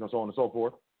and, so on and so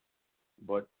forth.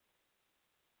 But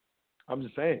I'm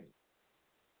just saying,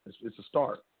 it's a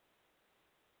start.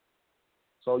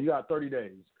 So you got 30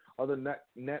 days. Other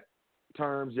net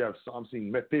terms, I'm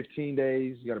seeing 15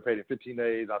 days. You got to pay it in 15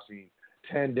 days. I've seen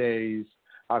 10 days.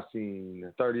 I've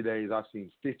seen 30 days. I've seen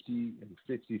 50 and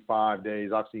 55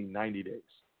 days. I've seen 90 days.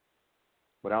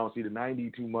 But I don't see the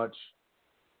 90 too much.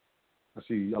 I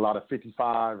see a lot of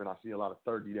 55 and I see a lot of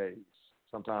 30 days,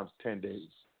 sometimes 10 days.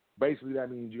 Basically,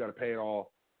 that means you got to pay it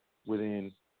all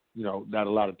within, that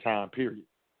allotted time period.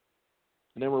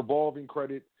 And then revolving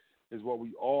credit is what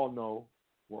we all know.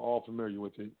 We're all familiar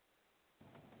with it.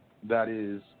 That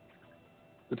is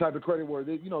the type of credit where,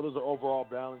 there's an overall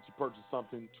balance. You purchase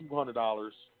something, $200,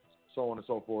 so on and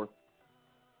so forth.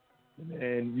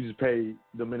 And you just pay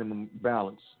the minimum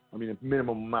balance. The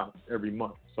minimum amount every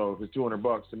month. So if it's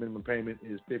 $200, the minimum payment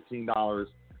is $15. All you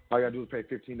gotta do is pay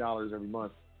 $15 every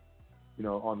month,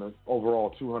 on the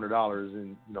overall $200,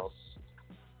 and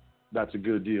that's a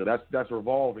good deal. That's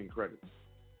revolving credit.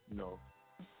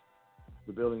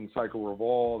 The billing cycle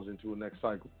revolves into a next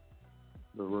cycle.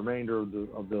 The remainder of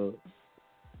the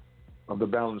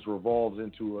balance revolves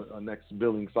into a next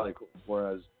billing cycle.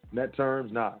 Whereas net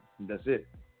terms, that's it.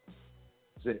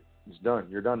 That's it. It's done.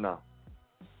 You're done now.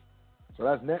 So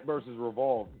that's net versus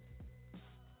revolving.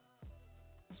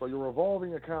 So your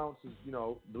revolving accounts is,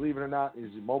 believe it or not,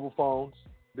 is your mobile phones,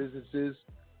 businesses.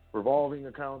 Revolving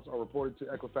accounts are reported to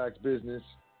Equifax Business,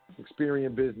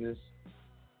 Experian Business,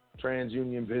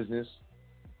 TransUnion Business.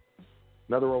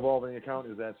 Another revolving account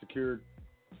is that secured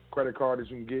credit card that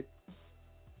you can get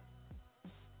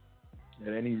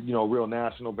at any, real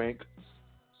national bank.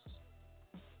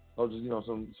 Or just,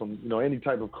 some any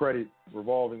type of credit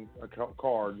revolving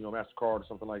card, MasterCard or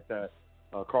something like that,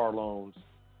 car loans,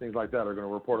 things like that are going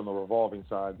to report on the revolving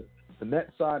side. The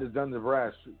net side is Dun &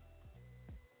 Bradstreet.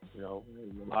 A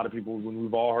lot of people, when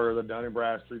we've all heard of the Dun &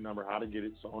 Bradstreet number, how to get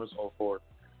it, so on and so forth.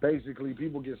 Basically,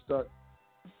 people get stuck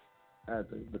at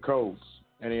the codes,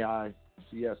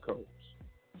 NAICS codes,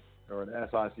 or the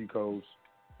SIC codes,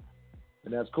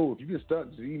 and that's cool. If you get stuck,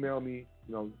 just email me,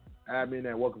 admin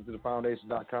at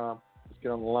welcometothefoundation.com. Let's get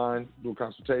on the line, do a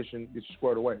consultation, get you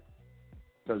squared away.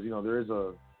 Because, there is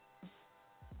a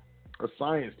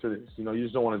science to this. You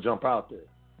just don't want to jump out there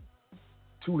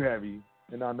too heavy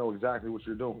and not know exactly what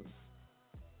you're doing.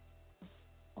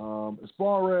 As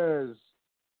far as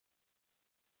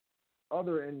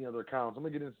any other accounts, I'm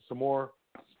going to get into some more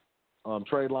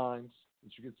trade lines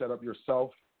that you can set up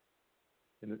yourself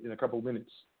in a couple of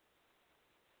minutes,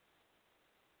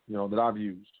 that I've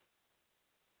used.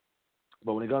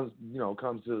 But when it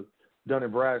comes to Dun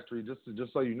 & Bradstreet,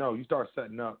 just so you know, you start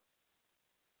setting up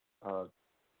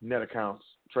net accounts,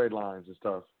 trade lines and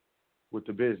stuff with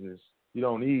the business. You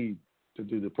don't need to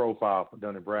do the profile for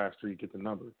Dun & Bradstreet, get the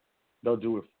number. They'll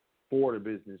do it for the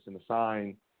business and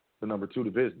assign the number to the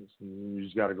business, and you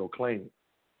just got to go claim it.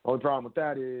 Only problem with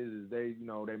that is they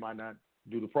might not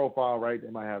do the profile right. They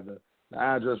might have the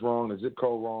address wrong, the zip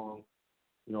code wrong,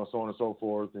 so on and so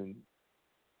forth, and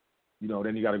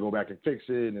then you got to go back and fix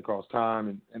it, and it costs time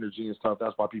and energy and stuff.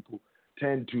 That's why people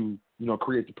tend to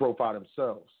create the profile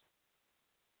themselves.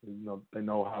 They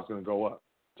know how it's going to go up.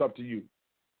 It's up to you.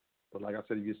 But like I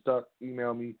said, if you're stuck,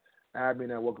 email me,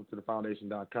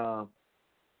 admin@welcometothefoundation.com.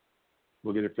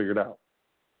 We'll get it figured out.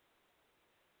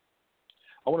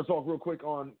 I want to talk real quick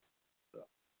on,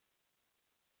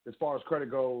 as far as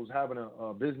credit goes, having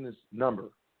a business number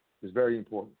is very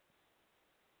important.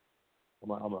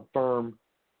 I'm a firm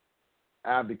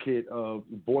advocate of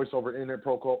voice over internet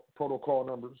protocol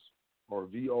numbers, or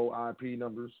VoIP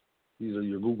numbers. These are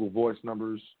your Google Voice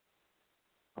numbers,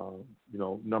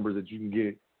 numbers that you can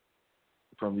get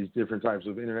from these different types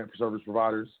of internet service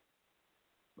providers,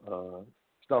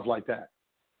 stuff like that.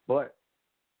 But,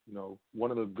 one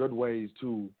of the good ways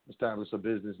to establish a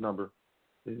business number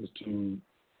is to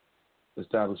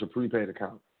establish a prepaid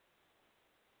account,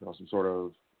 some sort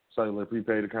of cellular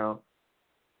prepaid account.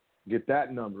 Get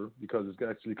that number because it's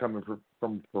actually coming from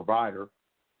a provider.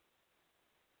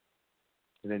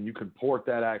 And then you can port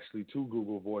that actually to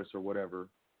Google Voice or whatever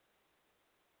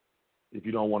if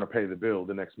you don't want to pay the bill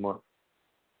the next month.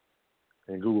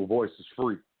 And Google Voice is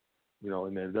free,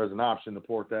 and there's an option to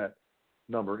port that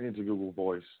number into Google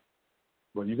Voice.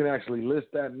 But you can actually list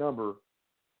that number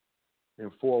in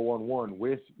 411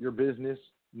 with your business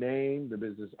name, the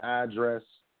business address,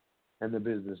 and the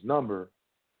business number.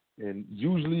 And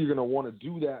usually you're going to want to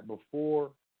do that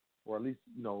before, or at least,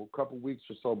 a couple weeks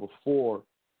or so before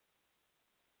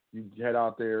you head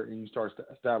out there and you start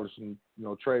establishing,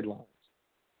 trade lines.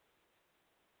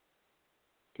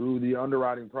 Through the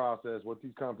underwriting process, what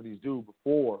these companies do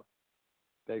before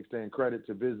they extend credit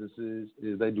to businesses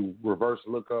is they do reverse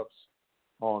lookups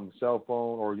on the cell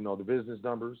phone or, the business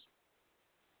numbers.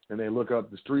 And they look up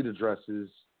the street addresses,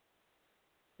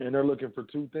 and they're looking for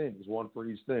two things, one for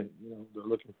each thing. They're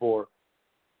looking for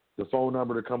the phone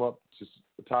number to come up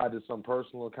tied to some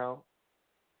personal account.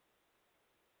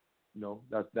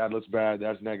 That looks bad.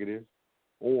 That's negative.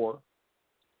 Or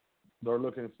they're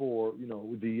looking for,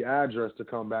 the address to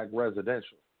come back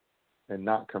residential and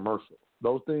not commercial.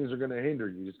 Those things are going to hinder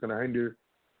you. It's going to hinder,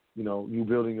 you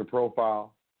building your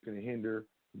profile. It's going to hinder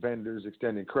vendors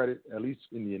extending credit, at least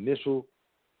in the initial,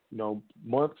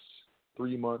 months,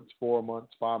 3 months, 4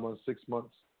 months, 5 months, 6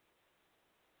 months.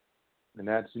 And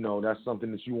that's, that's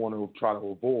something that you want to try to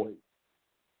avoid.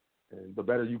 And the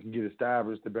better you can get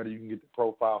established, the better you can get the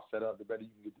profile set up, the better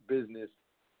you can get the business,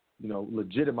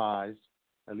 legitimized,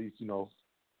 at least,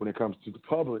 when it comes to the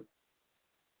public,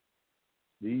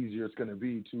 the easier it's going to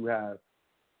be to have,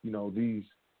 these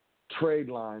trade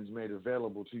lines made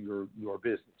available to your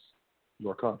business,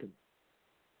 your company.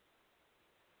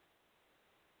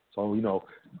 So,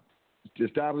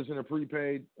 establishing a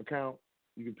prepaid account,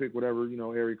 you can pick whatever,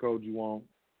 area code you want.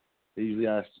 They usually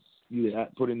ask you to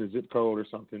put in the zip code or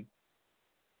something.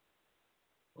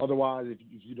 Otherwise, if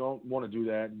you don't want to do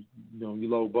that, you're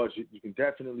low budget, you can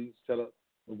definitely set up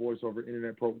a voice over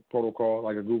internet protocol,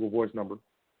 like a Google Voice number.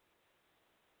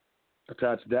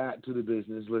 Attach that to the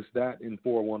business, list that in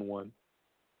 411.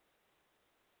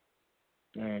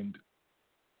 And,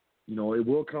 it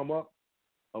will come up,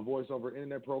 a voice over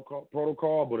internet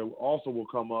protocol, but it also will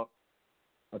come up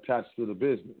attached to the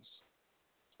business.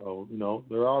 So,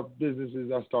 there are businesses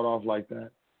that start off like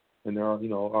that. And there are,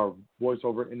 our voice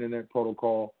over internet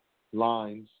protocol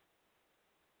lines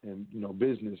and,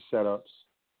 business setups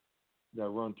that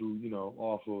run through,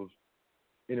 off of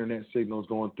internet signals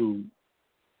going through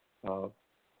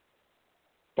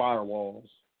firewalls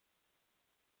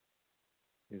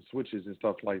and switches and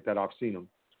stuff like that. I've seen them.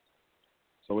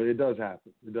 So it does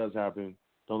happen. It does happen.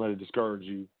 Don't let it discourage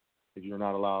you if you're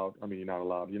not allowed. You're not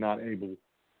allowed. You're not able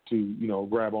to,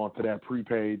 grab onto that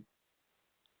prepaid,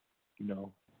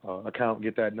 account,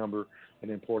 get that number,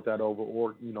 and then port that over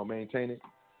or, maintain it.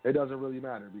 It doesn't really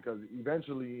matter because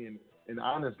eventually and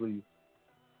honestly,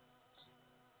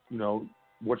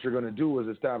 what you're going to do is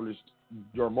establish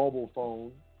your mobile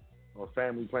phone or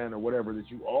family plan or whatever that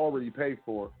you already pay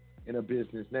for in a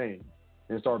business name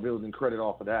and start building credit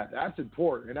off of that. That's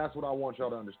important, and that's what I want y'all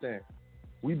to understand.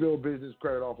 We build business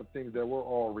credit off of things that we're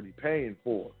already paying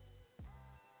for.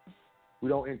 We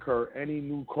don't incur any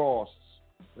new costs,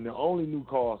 and the only new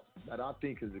cost that I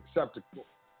think is acceptable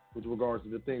with regards to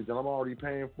the things that I'm already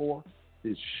paying for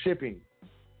is shipping.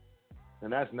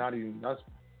 And that's not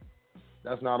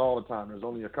all the time. There's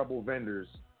only a couple of vendors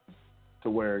to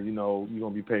where, you're going to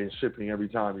be paying shipping every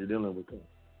time you're dealing with them.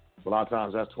 A lot of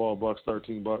times that's $12,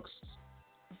 $13,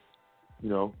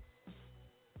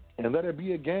 and let it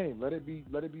be a game. Let it be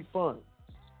fun.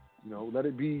 Let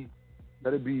it be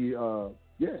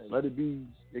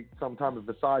some type of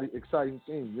exciting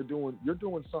thing. You're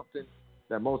doing something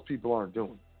that most people aren't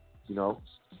doing. You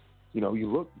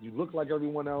look like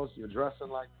everyone else. You're dressing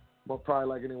probably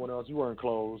like anyone else. You wearing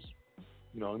clothes.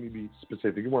 let me be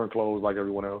specific. You weren't clothes like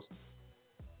everyone else.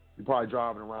 You're probably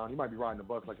driving around. You might be riding the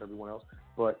bus like everyone else,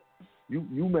 but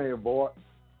you may have bought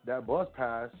that bus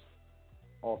pass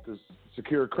off the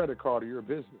secure credit card of your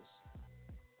business.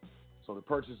 So the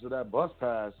purchase of that bus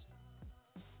pass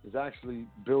is actually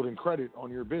building credit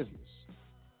on your business.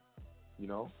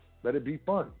 Let it be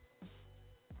fun.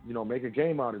 Make a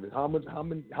game out of it. How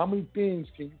many things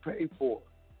can you pay for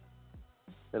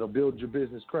that'll build your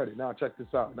business credit? Now check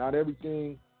this out. Not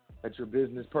everything that your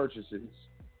business purchases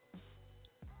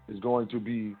is going to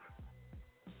be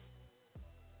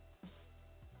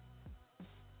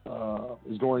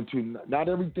not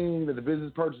everything that the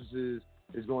business purchases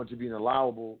is going to be an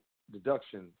allowable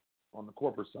deduction on the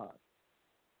corporate side.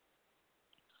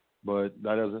 But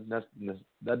that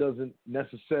doesn't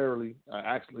necessarily,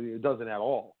 actually, it doesn't at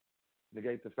all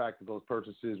negate the fact that those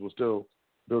purchases will still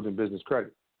build in business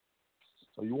credit.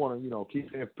 So you want to,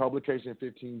 keep in publication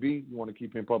 15B. You want to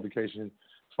keep in publication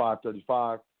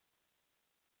 535.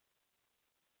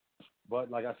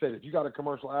 But like I said, if you got a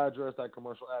commercial address, that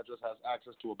commercial address has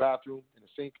access to a bathroom and a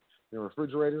sink and a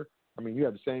refrigerator. I mean, you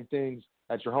have the same things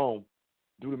at your home.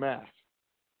 Do the math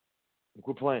and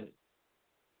quit playing.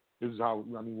 This is how,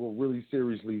 we're really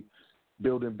seriously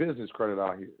building business credit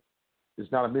out here.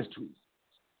 It's not a mystery.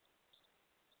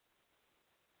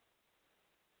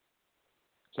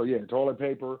 So, yeah, toilet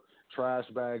paper, trash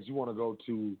bags, you want to go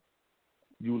to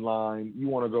Uline. You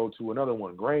want to go to another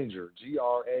one, Grainger,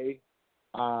 Grainger.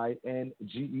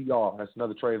 That's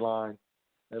another trade line.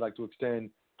 They like to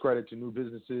extend credit to new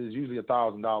businesses, usually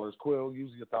 $1,000. Quill,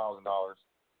 usually $1,000.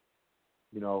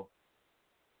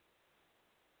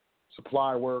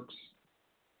 Supply Works,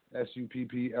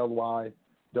 SUPPLYWORKS,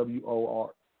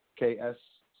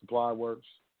 Supply Works.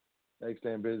 They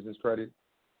extend business credit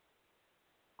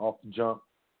off the jump.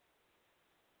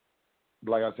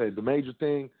 Like I said, the major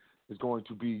thing is going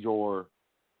to be your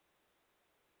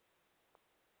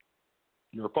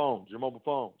phones, your mobile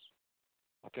phones.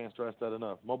 I can't stress that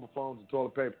enough. Mobile phones and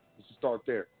toilet paper. Let's just start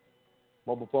there.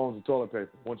 Mobile phones and toilet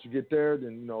paper. Once you get there,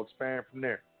 then expand from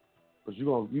there. Because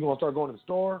you're gonna start going to the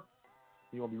store.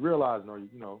 You're gonna be realizing, or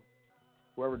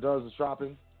whoever does the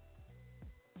shopping,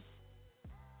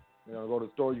 go to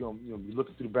the store. You're gonna be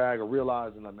looking through the bag or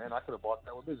realizing, like, man, I could have bought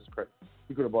that with business credit.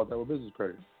 You could have bought that with business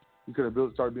credit. You could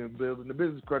have started building the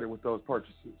business credit with those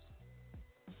purchases.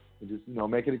 And just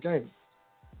make it a game.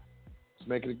 Just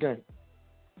make it a game.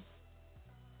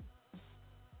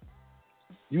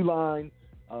 Uline,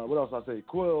 what else I say?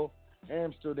 Quill,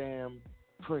 Amsterdam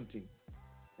Printing,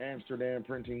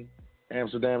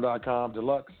 Amsterdam.com,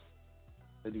 Deluxe.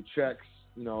 They do checks.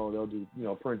 They'll do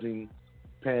printing,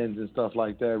 pens and stuff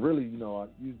like that. Really,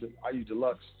 I use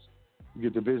Deluxe. You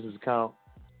get the business account,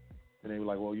 and they were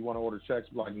like, "Well, you want to order checks?"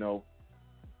 I'm like, no,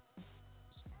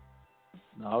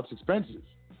 it's expensive.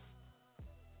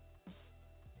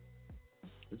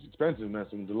 It's expensive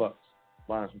messing with Deluxe,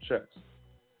 buying some checks.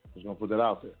 Just gonna put that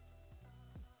out there.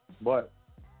 But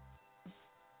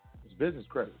it's business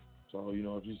credit. So,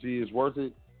 if you see it's worth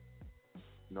it,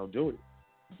 do it.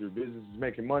 If your business is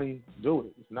making money, do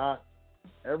it. If not,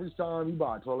 every time you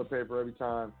buy toilet paper,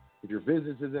 if your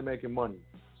business isn't making money,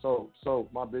 so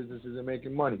my business isn't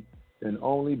making money, then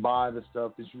only buy the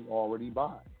stuff that you already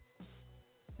buy.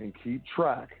 And keep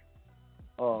track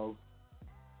of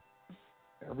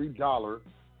every dollar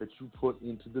that you put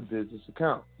into the business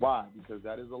account. Why? Because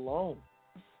that is a loan.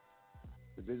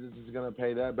 The business is going to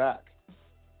pay that back.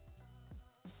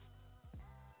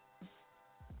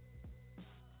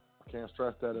 I can't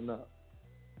stress that enough.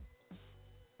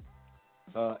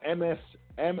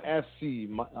 MSC,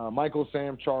 Michael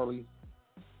Sam Charlie,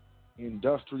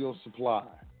 Industrial Supply.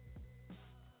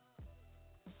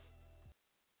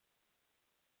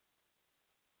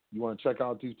 You want to check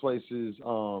out these places.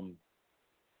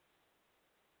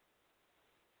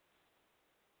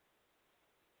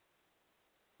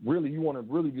 Really, you want to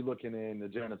really be looking in the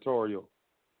janitorial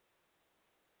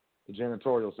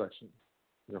section.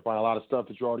 You'll find a lot of stuff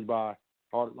that you already buy,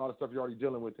 a lot of stuff you're already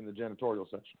dealing with in the janitorial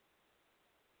section.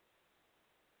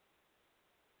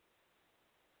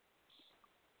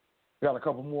 Got a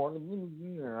couple more.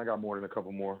 Yeah, I got more than a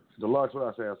couple more. Deluxe,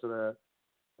 what did I say? I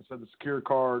said the secure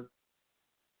card.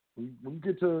 When you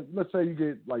get to, let's say,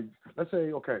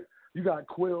 okay, you got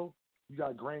Quill, you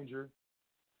got Grainger,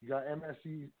 you got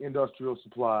MSC Industrial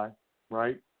Supply,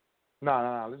 right?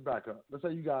 Nah, let's back up. Let's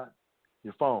say you got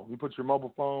your phone. You put your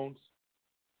mobile phones.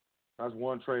 That's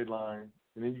one trade line.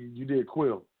 And then you did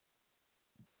Quill.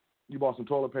 You bought some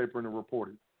toilet paper and it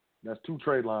reported. That's two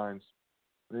trade lines.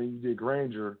 And then you did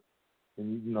Grainger,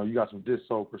 and you got some dish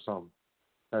soap or something.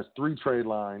 That's three trade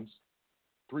lines.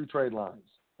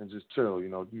 And and just chill. You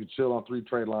know, you chill on 3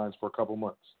 trade lines for a couple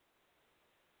months.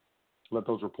 Let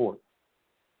those report.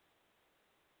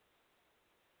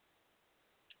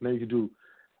 Then you can do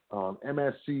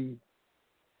MSC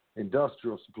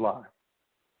Industrial Supply.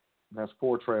 That's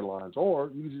 4 trade lines.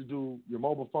 Or you can just do your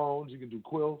mobile phones. You can do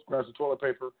quilts, grab some toilet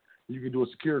paper. You can do a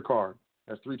secure card.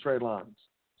 That's 3 trade lines.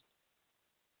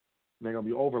 And they're going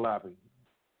to be overlapping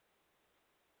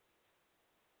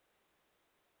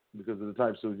because of the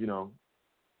types of, you know,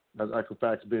 as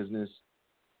Equifax business,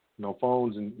 you know,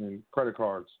 phones and credit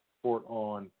cards report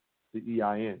on the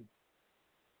EIN.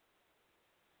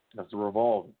 That's the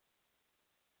revolving.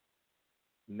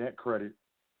 Net credit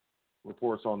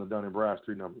reports on the Dun &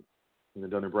 Bradstreet number and the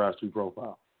Dun & Bradstreet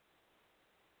profile.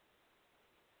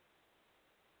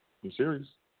 I'm serious.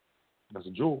 That's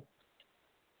a jewel.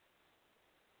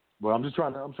 But I'm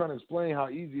trying to explain how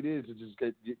easy it is to just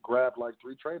get grabbed like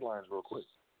 3 trade lines real quick.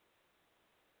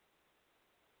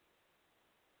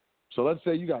 So let's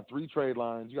say you got 3 trade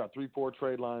lines, you got 3-4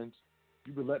 trade lines.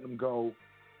 You've been letting them go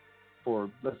for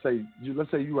let's say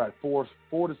you at 4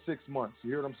 to 6 months. You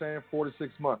hear what I'm saying? 4 to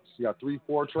 6 months. You got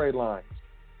 3-4 trade lines.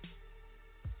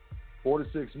 4 to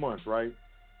 6 months, right?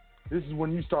 This is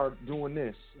when you start doing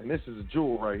this, and this is a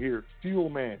jewel right here.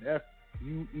 Fuelman,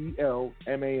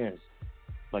 Fuelman,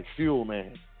 like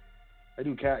Fuelman. They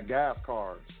do gas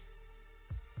cards.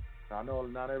 Now, I know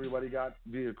not everybody got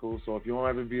vehicles, so if you don't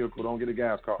have a vehicle, don't get a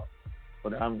gas card.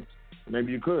 But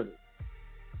maybe you could.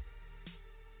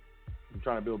 You're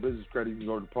trying to build business credit, you can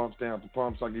go to the pumps, down at the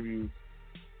pumps. I'll give you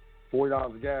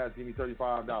 $40 of gas, give me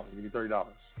 $35, give me $30.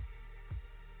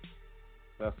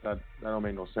 That don't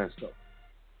make no sense, though.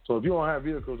 So if you don't have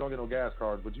vehicles, don't get no gas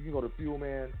cards, but you can go to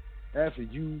Fuelman,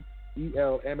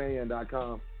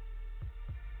 FUELMAN.com.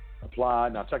 Apply.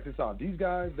 Now, check this out. These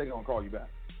guys, they're going to call you back.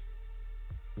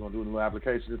 You're going to do a new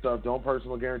application and stuff. Don't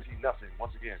personal guarantee nothing.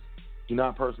 Once again, do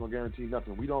not personal guarantee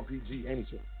nothing. We don't PG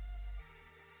anything.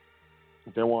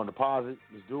 If they want a deposit,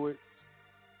 just do it.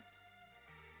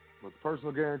 But the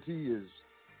personal guarantee is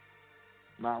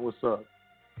not what's up.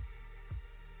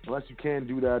 Unless you can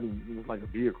do that in like a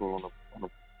vehicle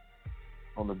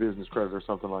on the business credit or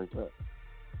something like that.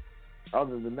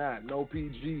 Other than that, no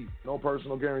PG, no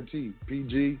personal guarantee.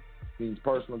 PG means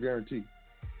personal guarantee.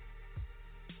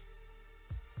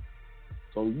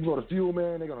 So you go to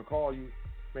Fuelman, they're going to call you,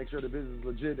 make sure the business is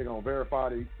legit. They're going to verify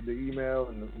the email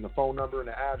and the phone number and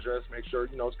the address, make sure,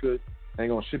 you know, it's good. They're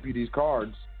going to ship you these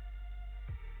cards.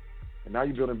 And now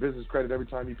you're building business credit every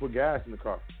time you put gas in the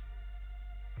car.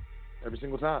 Every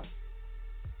single time.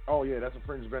 Oh, yeah, that's a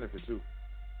fringe benefit, too.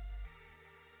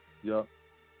 Yep.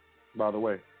 By the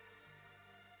way.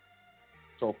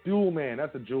 So, Fuelman,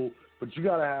 that's a jewel. But you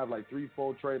got to have like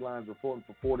 3-4 trade lines reporting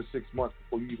for 4 to 6 months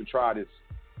before you even try this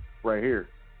right here.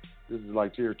 This is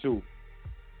like tier 2.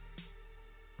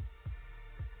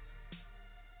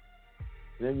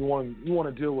 And then you want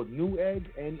to deal with Newegg,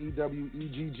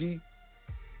 Newegg.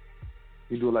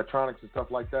 You do electronics and stuff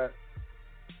like that.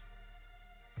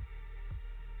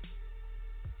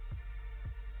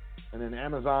 And then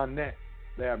Amazon Net,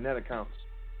 they have net accounts.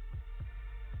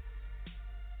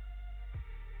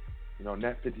 You know,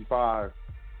 Net 55.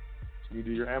 So you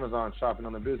do your Amazon shopping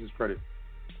on the business credit.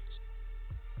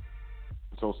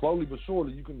 So slowly but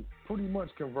surely, you can pretty much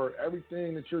convert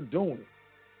everything that you're doing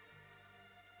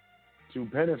to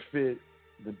benefit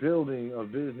the building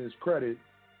of business credit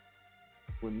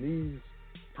when these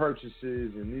purchases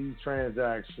and these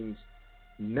transactions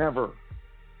never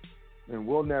and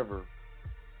will never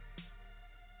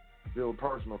build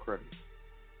personal credit.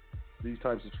 These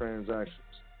types of transactions.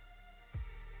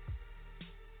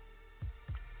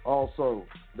 Also,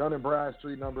 Dun &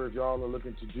 Bradstreet number if y'all are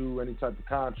looking to do any type of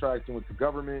contracting with the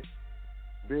government,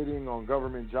 bidding on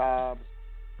government jobs,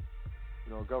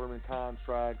 you know, government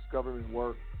contracts, government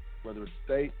work, whether it's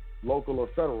state, local, or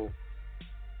federal.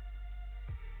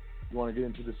 You want to get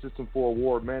into the system for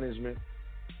award management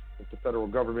with the federal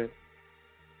government,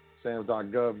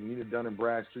 SAMS.gov. You need a Dun &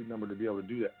 Bradstreet number to be able to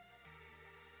do that.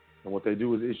 And what they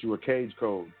do is issue a CAGE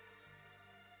code,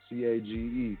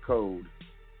 CAGE code.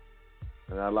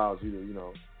 And that allows you to, you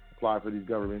know, apply for these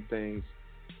government things.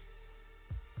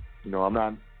 You know, I'm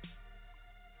not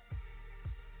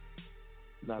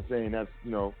saying that's,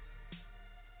 you know,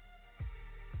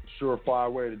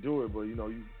 surefire way to do it, but, you know,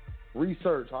 you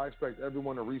research. I expect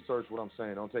everyone to research what I'm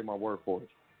saying. Don't take my word for it.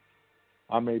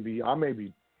 I may be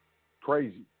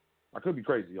crazy. I could be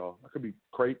crazy, y'all. I could be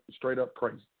straight up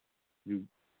crazy. You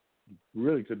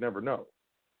really could never know.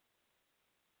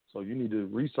 So you need to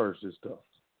research this stuff.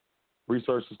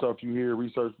 Research the stuff you hear.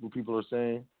 Research what people are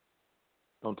saying.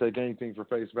 Don't take anything for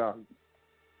face value.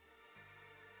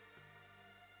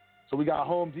 So we got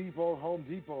Home Depot. Home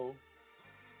Depot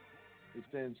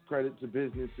extends credit to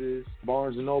businesses.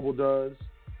 Barnes & Noble does.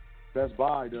 Best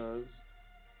Buy does.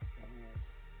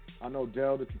 I know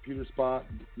Dell, the computer spot,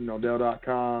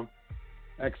 Dell.com.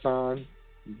 Exxon,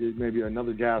 you did maybe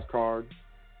another gas card.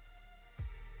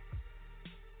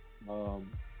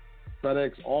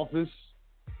 FedEx Office.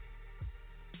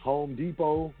 Home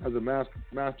Depot has a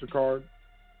MasterCard.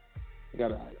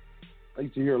 I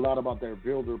used to hear a lot about their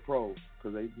Builder Pro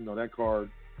because that card,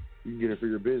 you can get it for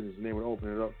your business, and they would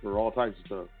open it up for all types of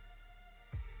stuff.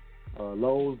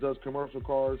 Lowe's does commercial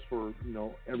cards for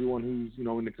everyone who's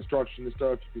in the construction and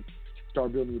stuff. You can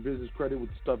start building your business credit with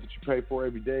the stuff that you pay for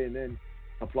every day, and then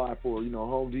apply for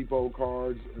Home Depot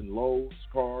cards and Lowe's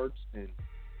cards and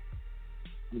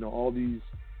all these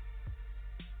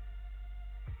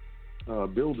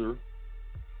builder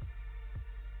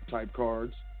type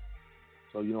cards.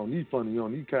 So you don't need funding, you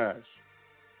don't need cash.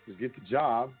 Just get the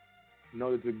job,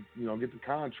 get the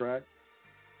contract,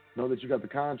 know that you got the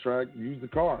contract, use the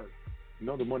card.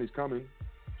 The money's coming.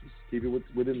 Just keep it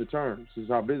within the terms. This is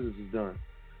how business is done.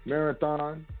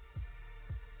 Marathon,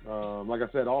 like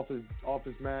I said, Office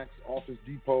Max, Office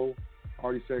Depot,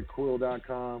 already said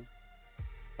Quill.com.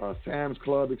 Sam's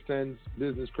Club extends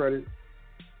business credit.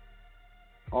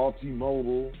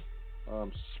 T-Mobile,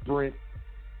 Sprint,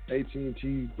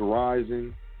 AT&T,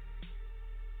 Verizon,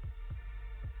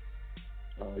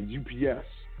 UPS,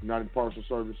 United Parcel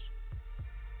Service,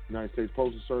 United States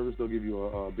Postal Service. They'll give you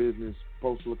a business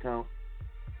postal account.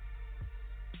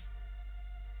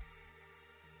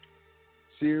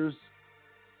 Sears,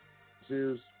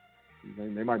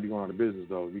 they might be going out of business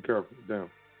though. Be careful with them.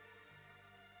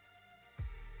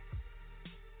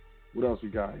 What else we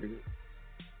got here?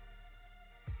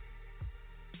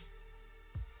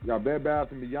 We got Bed Bath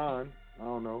 & Beyond. I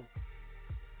don't know.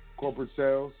 Corporate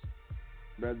sales.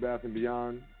 Bed Bath &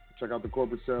 Beyond. Check out the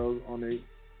corporate sales on their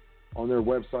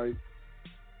website.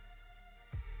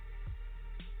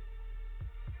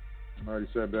 I already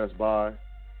said Best Buy.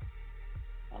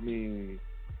 I mean,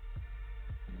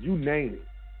 you name it.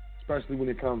 Especially when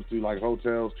it comes to like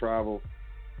hotels, travel,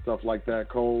 stuff like that.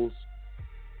 Kohl's,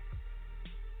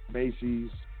 Macy's,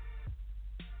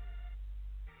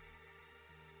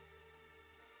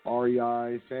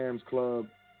 REI, Sam's Club,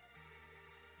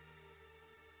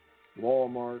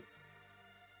 Walmart.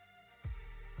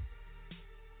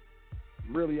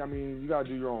 Really, I mean, you gotta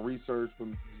do your own research. But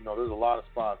there's a lot of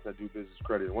spots that do business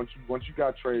credit. Once you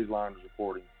got trade lines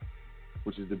reporting,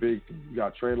 which is the big thing, you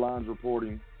got trade lines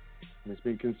reporting, and it's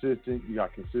been consistent. You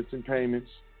got consistent payments,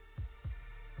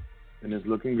 and it's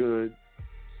looking good.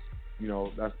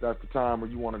 That's the time where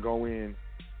you want to go in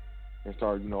and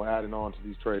start adding on to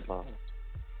these trade lines.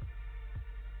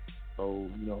 So,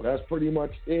 that's pretty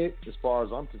much it as far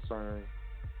as I'm concerned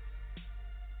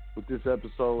with this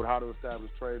episode, how to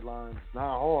establish trade lines. It's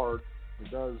not hard.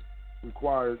 It does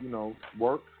require,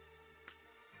 work,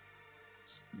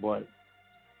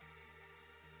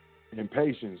 and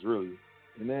patience, really.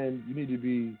 And then you need to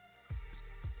be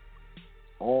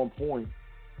on point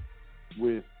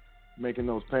with making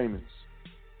those payments.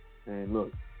 And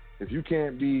look, if you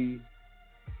can't be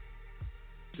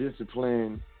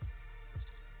disciplined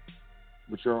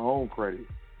with your own credit,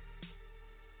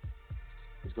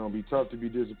 it's going to be tough to be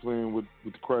disciplined with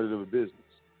the credit of a business.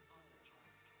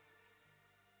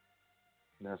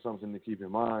 And that's something to keep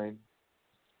in mind.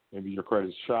 Maybe your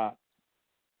credit's shot,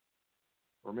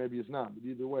 or maybe it's not. But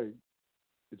either way,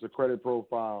 it's a credit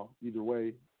profile. Either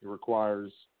way, it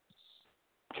requires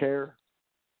care.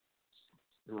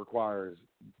 It requires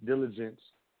diligence.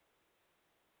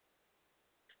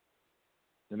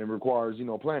 And it requires,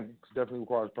 planning. It definitely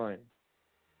requires planning.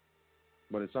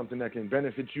 But it's something that can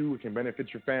benefit you. It can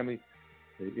benefit your family.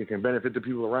 It can benefit the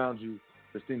people around you.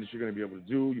 There's things that you're going to be able to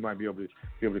do. You might be able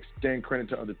to extend credit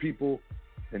to other people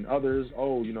and others.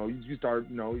 You start,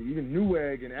 even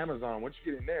Newegg and Amazon. Once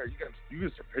you get in there, you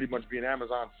can pretty much be an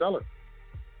Amazon seller.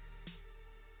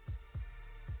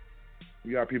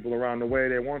 You got people around the way.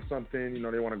 They want something.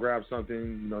 They want to grab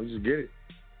something. You just get it.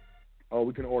 Oh,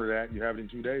 we can order that. You have it in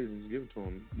 2 days, and just give it to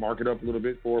them. Mark it up a little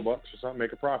bit, $4 or something.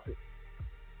 Make a profit.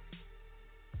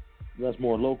 That's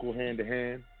more local, hand to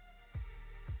hand.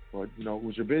 But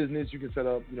with your business, you can set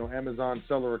up Amazon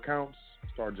seller accounts,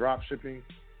 start drop shipping.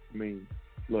 I mean,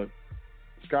 look,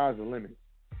 the sky's the limit.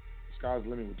 The sky's the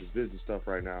limit with this business stuff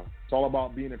right now. It's all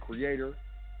about being a creator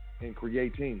and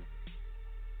creating.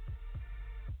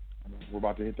 We're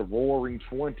about to hit the roaring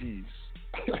 20s.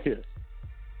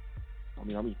 I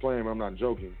mean, I'm just playing, but I'm not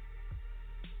joking.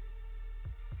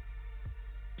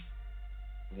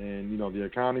 And, the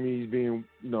economy is being,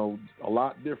 a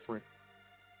lot different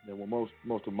than what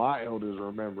most of my elders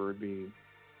remember it being.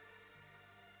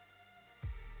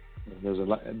 And there's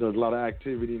a lot of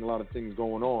activity and a lot of things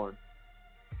going on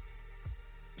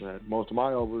that most of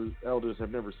my elders have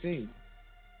never seen.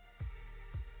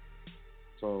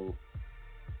 So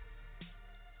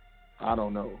I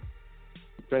don't know.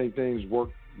 If anything's work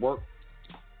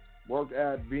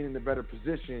at being in a better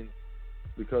position,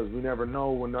 because we never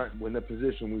know when the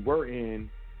position we were in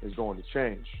is going to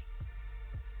change.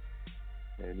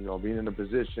 And being in a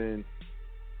position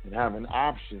and having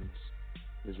options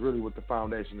is really what the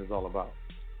foundation is all about.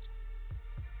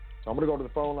 So I'm going to go to the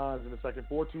phone lines in a second.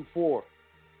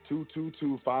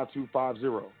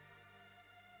 424-222-5250.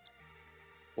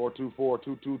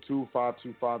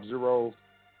 424-222-5250.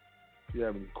 If you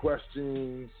have any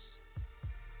questions,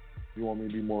 if you want me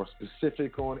to be more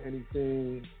specific on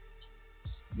anything,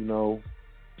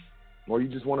 or you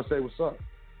just want to say what's up.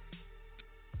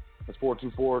 That's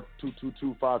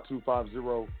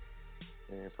 424-222-5250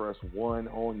 and press 1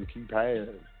 on your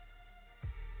keypad.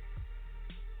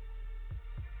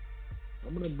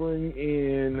 I'm going to bring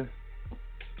in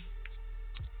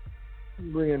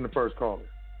the first caller.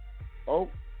 Oh.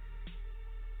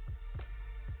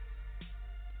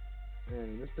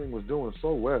 Man, this thing was doing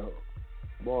so well.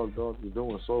 Boss Dog was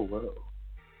doing so well.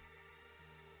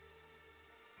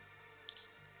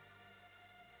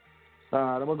 All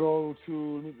right, I'm going to go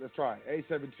to, let's try it,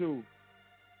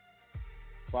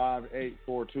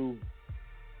 872-5842.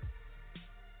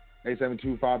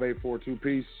 872-5842.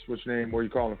 Peace. What's your name? Where you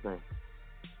calling from?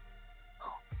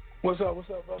 What's up,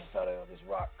 brother? This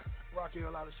Rocky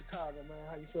out of Chicago, man.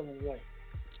 How you feeling today?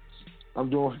 I'm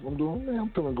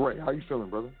feeling great. How you feeling,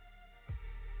 brother?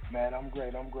 Man, I'm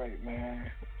great,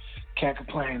 man. Can't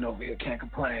complain over here. Can't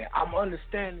complain. I'm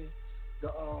understanding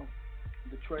the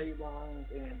trade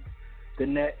lines and the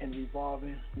net and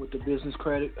revolving with the business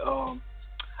credit. I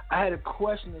had a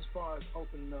question as far as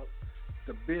opening up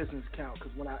the business account,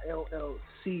 because when I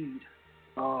LLC'd,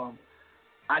 I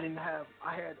didn't have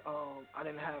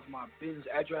my business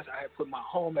address. I had put my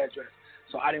home address,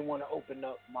 so I didn't want to open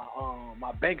up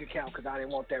my bank account because I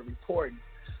didn't want that reporting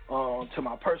to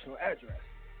my personal address.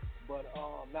 But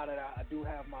now that I do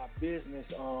have my business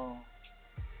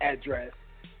address,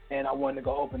 and I wanted to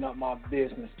go open up my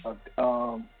business,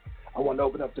 I want to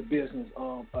open up the business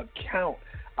account.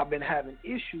 I've been having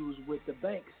issues with the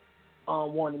banks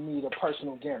wanting me the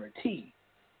personal guarantee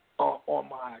on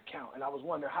my account, and I was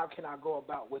wondering how can I go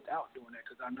about without doing that,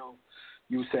 because I know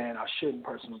you were saying I shouldn't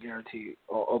personal guarantee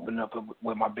or open up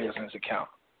with my business account.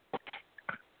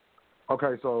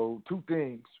 Okay, so two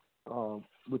things.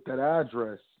 With that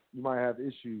address, you might have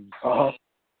issues,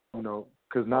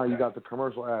 because now you got the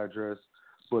commercial address,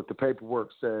 but the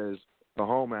paperwork says the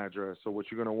home address. So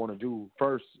what you're going to want to do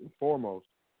first and foremost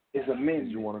is amend.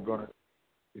 You're going to want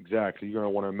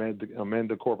to amend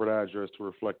the corporate address to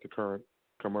reflect the current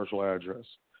commercial address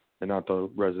and not the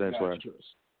residential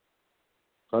address.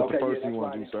 So that's the first thing you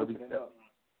want to do. So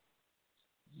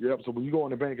Yep. So when you go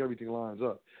in the bank, everything lines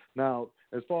up. Now,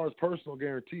 as far as personal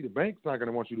guarantee, the bank's not going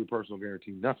to want you to do personal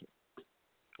guarantee nothing.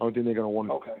 Only thing they're going to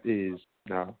want is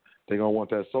now they're going to want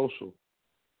that social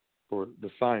for the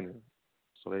signer.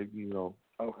 So they,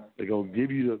 they're going to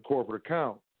give you the corporate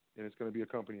account, and it's going to be a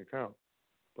company account.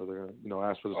 But they're going to,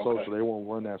 ask for the social. They won't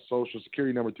run that social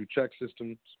security number through check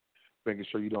systems, making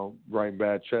sure you don't write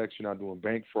bad checks, you're not doing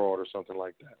bank fraud or something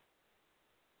like that.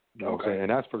 You know what I'm saying? And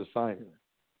that's for the signer.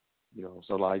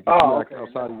 So like if you're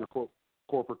outside of your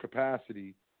corporate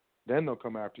capacity, then they'll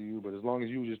come after you. But as long as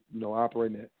you just,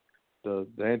 operating the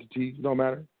entity, it don't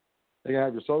matter. They can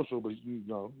have your social, but if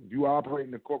you operate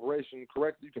in the corporation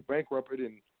correctly, you can bankrupt it,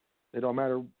 and it don't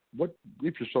matter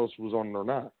if your social was on it or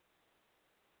not.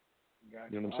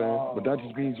 Gotcha. You know what I'm saying? But that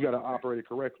just means you got to operate it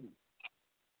correctly.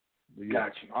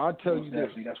 Gotcha. I'll tell you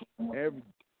this: they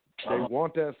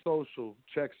want that social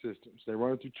check systems. They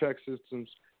run it through check systems,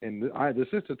 and the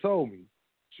sister told me,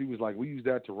 she was like, we use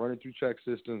that to run it through check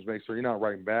systems, make sure you're not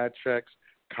writing bad checks,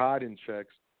 coding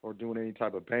checks, or doing any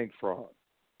type of bank fraud.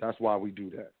 That's why we do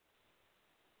that.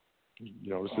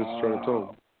 The sister straight up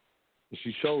told me. And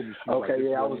she showed me. She was like, this is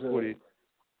where we put it,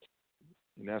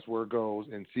 and that's where it goes.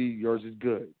 And see, yours is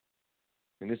good.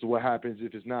 And this is what happens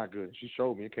if it's not good. She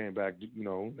showed me. It came back,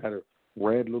 had a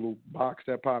red little box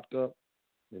that popped up,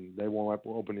 and they won't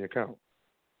open the account.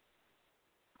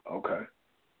 Okay.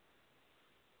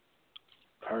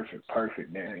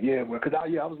 Perfect, man. Yeah, well, because I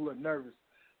was a little nervous,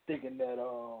 thinking that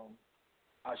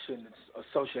I shouldn't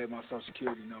associate my Social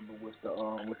Security number with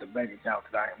the bank account,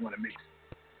 because I didn't want to mix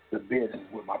the business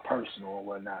with my personal or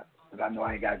whatnot. Because I know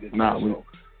I ain't got good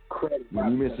credit.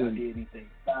 When you missing, I did anything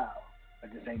foul. I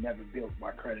just ain't never built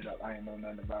my credit up. I ain't know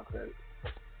nothing about credit.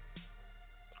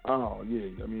 Oh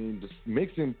yeah, I mean, just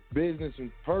mixing business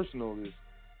and personal is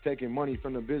taking money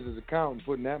from the business account and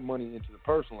putting that money into the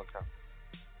personal account.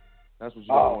 That's what you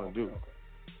don't want to do. Okay.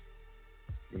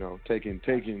 You know, taking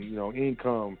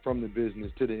income from the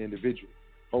business to the individual.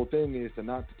 Whole thing is to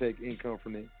not to take income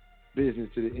from the business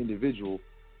to the individual.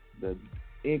 The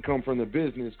income from the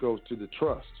business goes to the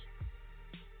trust.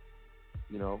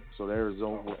 You know, so there's a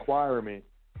requirement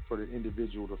for the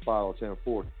individual to file a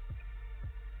 1040.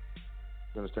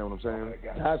 You understand what I'm saying?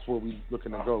 That's what we're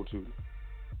looking to go to.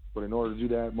 But in order to do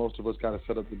that, most of us got to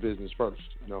set up the business first.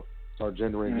 You know, start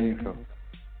generating income.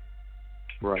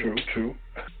 Right. True.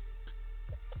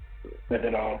 And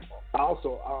then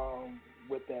also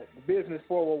with that the business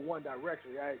 401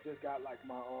 directory, I just got like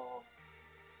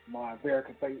my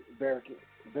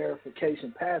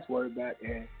verification password back,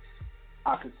 and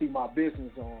I can see my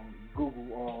business on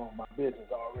Google my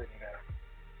business already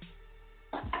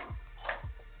now.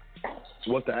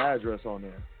 So what's the address on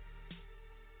there?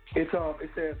 It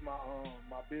says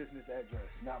my business address,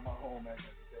 not my home address.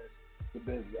 It says the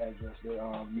business address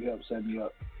that you helped set me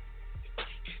up.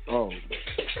 Oh,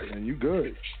 and you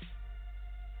good?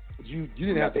 You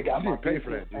didn't have to. You didn't pay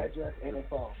for that, dude. Address and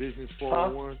info. Business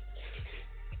 401.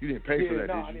 You didn't pay for that,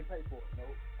 no, did you? I didn't pay for it.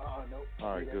 Nope. Nope.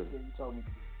 All right, good. You told me to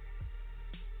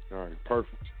do. All right,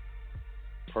 perfect.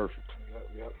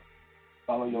 Yep.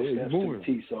 Follow your steps to the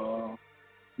T. So,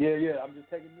 yeah. I'm just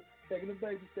taking the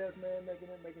baby steps, man.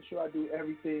 Making sure I do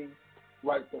everything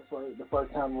right the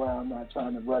first time around. I'm not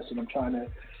trying to rush it. I'm trying to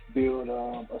build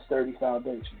a sturdy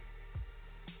foundation.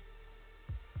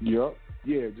 Yep.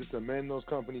 Yeah, just amend those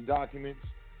company documents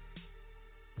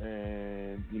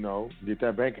and, get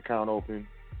that bank account open.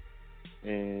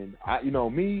 And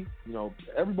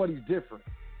everybody's different.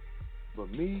 But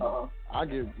me, I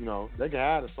give, they can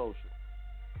add a social.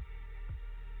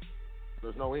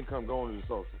 There's no income going to the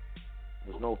social.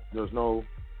 There's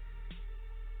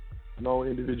no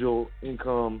individual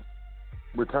income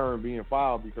return being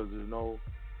filed because there's no.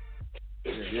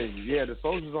 Yeah, the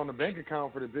social's on the bank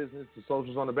account for the business, the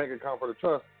social's on the bank account for the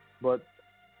trust, but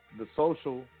the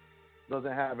social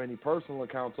doesn't have any personal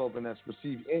accounts open that's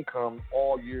received income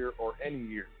all year or any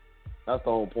year. That's the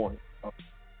whole point.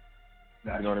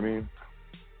 You know what I mean?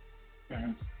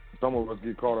 Mm-hmm. Some of us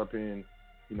get caught up in,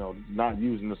 not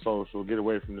using the social, get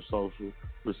away from the social,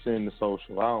 rescind the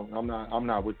social. I'm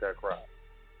not with that crowd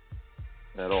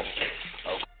at all.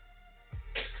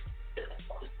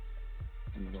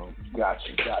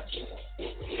 Gotcha.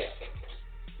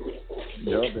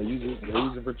 Yep, they use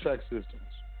it for check systems.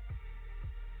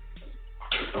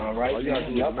 All right, all you gotta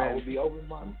do is I will be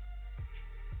open-minded.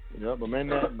 Yep,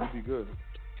 amend that and you'll be good.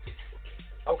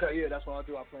 Okay, yeah, that's what I'll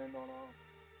do. I plan on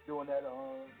doing that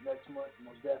next month.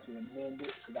 Most definitely amend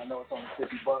it because I know it's only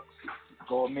 $50.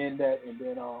 Go amend that and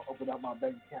then open up my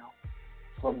bank account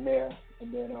from there,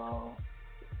 and then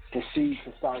proceed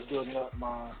to start building up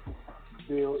my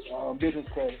business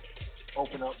credit.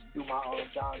 Open up, do my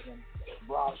Johnson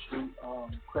Broad Street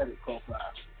credit profile.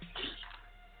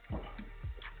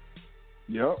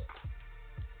 Yep,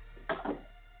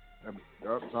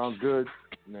 sounds good.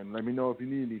 And then let me know if you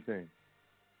need anything.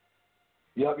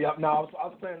 Yep. No, I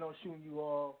was planning on shooting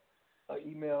you an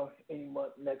email any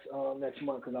month next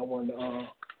month because I wanted to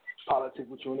politic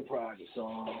with you in the project. So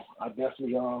I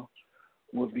definitely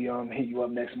will be hitting you up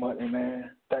next month. And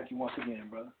man, thank you once again,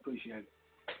 brother. Appreciate it.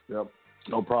 Yep,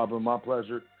 no problem. My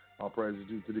pleasure. All praise is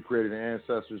due to the Creator and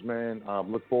ancestors, man.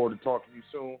 Look forward to talking to you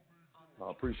soon. I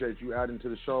appreciate you adding to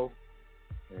the show.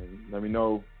 And let me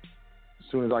know as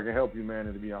soon as I can help you, man.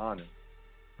 It'll be an honor.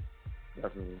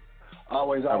 Definitely.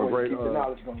 Always keep the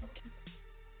knowledge going.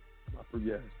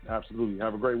 Yes, absolutely.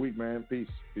 Have a great week, man. Peace.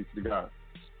 Peace to God.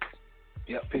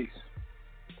 Yep, peace.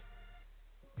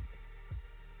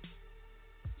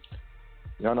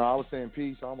 Y'all know I was saying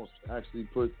peace. I almost actually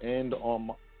put end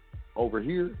on over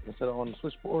here instead of on the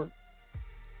switchboard.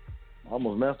 I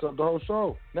almost messed up the whole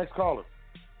show. Next caller.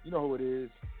 You know who it is.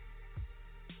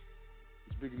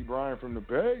 It's Biggity Brian from the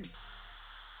Bay.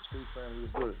 Peace, family.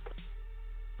 What's good?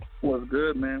 What's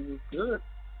good, man? What's good?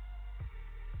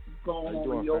 What's going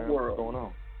on in your world? What's going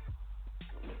on?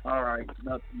 All right,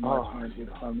 nothing much, man.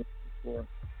 Just coming before.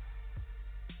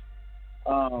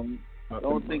 The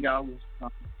only thing I was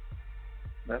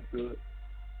that's good.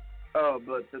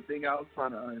 But the thing I was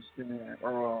trying to understand,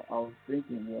 or I was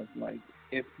thinking, was like,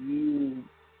 if you,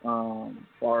 as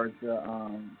far as the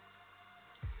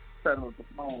setting up the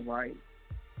phone, right?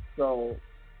 So,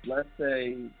 let's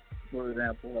say, for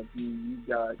example, like you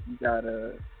got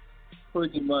a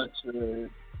pretty much a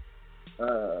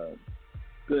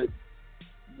good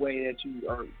way that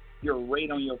your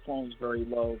rate on your phone is very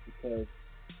low because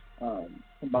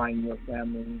somebody in your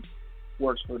family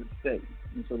works for the state,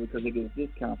 and so because they get a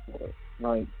discount for it,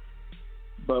 right?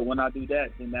 But when I do that,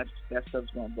 then that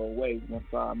stuff's gonna go away. Once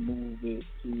I move it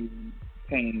to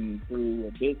paying through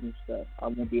a business stuff, I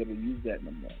won't be able to use that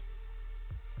no more.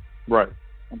 Right.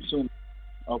 I'm assuming.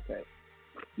 Okay.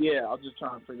 Yeah, I was just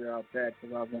trying to figure out that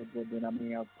because I was like, well, then I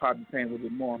mean, I'll probably paying a little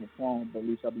bit more on the phone, but at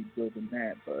least I'll be building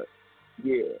that. But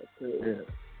yeah, you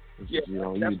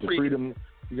know, you get the freedom.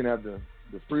 You can have the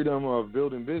freedom of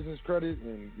building business credit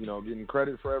and, you know, getting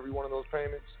credit for every one of those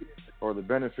payments, or the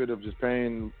benefit of just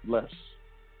paying less.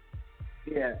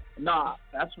 Yeah, nah,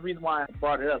 that's the reason why I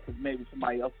brought it up, because maybe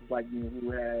somebody else is like me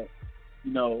who had,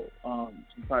 you know, some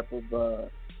type of,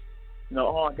 you know,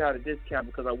 oh, I got a discount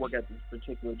because I work at this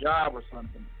particular job or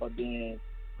something. But then,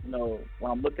 you know,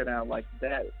 when I'm looking at it like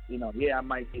that, you know, yeah, I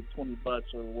might get $20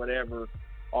 or whatever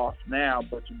off now,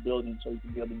 but you're building so you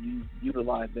can be able to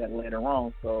utilize that later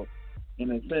on. So, in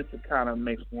a sense, it kind of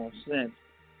makes more sense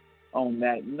on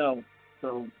that note.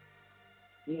 So,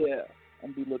 yeah,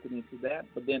 I'm be looking into that.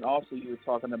 But then also you were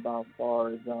talking about as far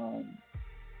as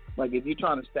like if you're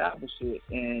trying to establish it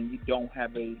and you don't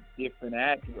have a different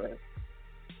address,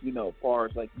 you know, as far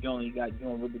as like you don't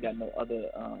really got no other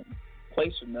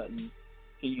place or nothing,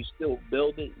 can you still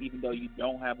build it even though you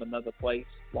don't have another place?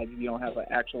 Like you don't have an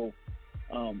actual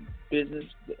business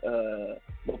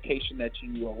location that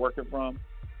you are working from,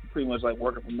 pretty much like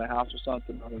working from the house or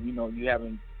something, or you know, you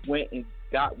haven't went and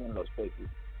got one of those places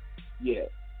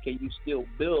yet. Can you still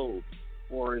build,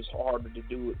 or is it harder to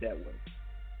do it that way?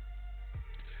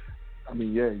 I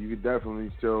mean, yeah, you could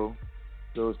definitely still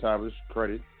establish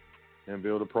credit and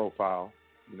build a profile.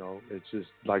 You know, it's just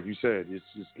like you said, it's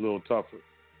just a little tougher.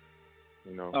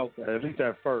 You know, okay. At least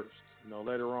at first. You know,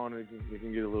 later on it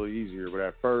can get a little easier, but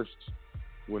at first,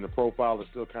 when the profile is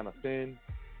still kind of thin,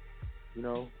 you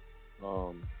know,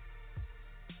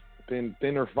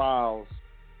 thinner files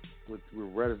with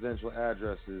residential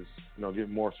addresses, you know, get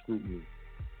more scrutiny,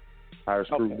 higher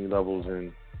scrutiny levels,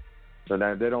 and so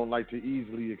that they don't like to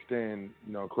easily extend,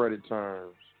 you know, credit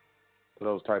terms to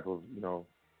those type of, you know,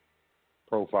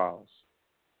 profiles.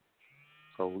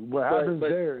 So what happens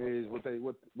there is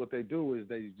what they do is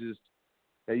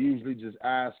they usually just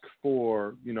ask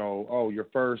for, you know, oh, your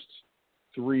first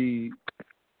 3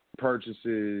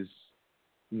 purchases,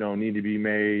 you know, need to be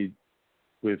made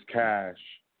with cash,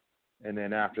 and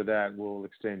then after that we'll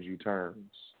extend you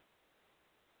terms.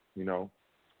 You know.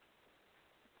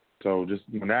 So just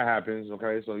when that happens,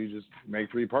 okay, so you just make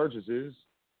 3 purchases,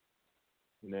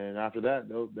 and then after that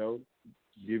they'll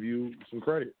give you some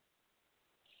credit.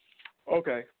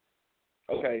 Okay.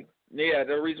 Yeah,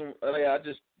 the reason I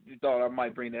just thought I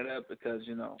might bring that up because,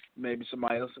 you know, maybe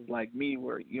somebody else is like me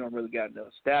where you don't really got no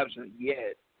establishment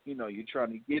yet. You know, you're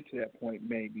trying to get to that point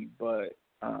maybe, but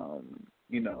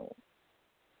you know,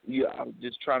 yeah, I'm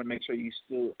just trying to make sure you're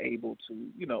still able to,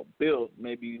 you know, build.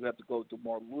 Maybe you have to go through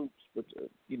more loops, but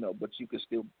you know, but you can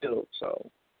still build. So,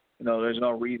 you know, there's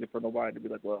no reason for nobody to be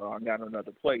like, well, I got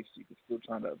another place. You can still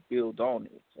try to build on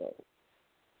it. So,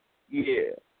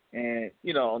 yeah. And,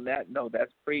 you know, on that note,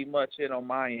 that's pretty much it on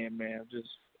my end, man. Just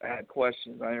I had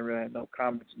questions. I didn't really have no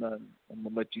comments, nothing. I'm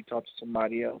going to let you talk to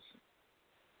somebody else.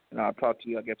 And I'll talk to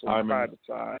you, I guess, on the private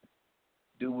side.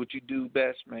 Do what you do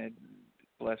best, man.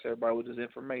 Bless everybody with this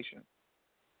information.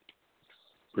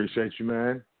 Appreciate you,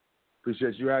 man.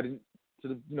 Appreciate you adding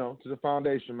to the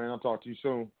foundation, man. I'll talk to you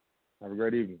soon. Have a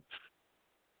great evening.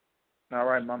 All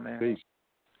right, my man. Peace.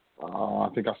 I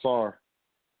think I saw her.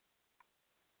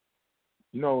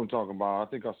 You know what I'm talking about. I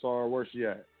think I saw her. Where's she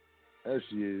at? There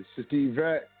she is. Sister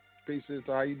Yvette. Peace,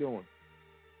 sister. How you doing?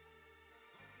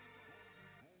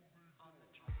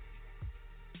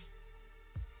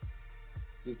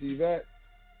 Sister Yvette?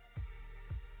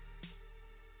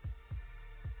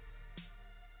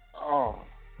 Oh.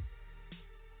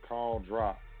 Call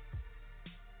drop.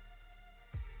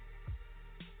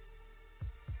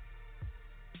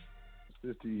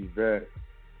 Sister Yvette.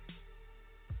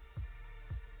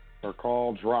 Her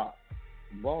call dropped.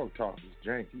 Blog Talk is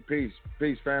janky.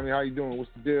 Peace, family. How you doing? What's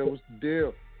the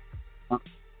deal?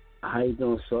 How you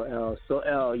doing, So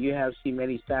L, you have seen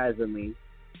many sides of me.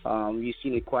 You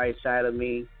see the quiet side of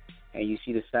me, and you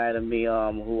see the side of me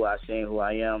who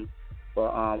I am. But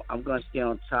I'm gonna stay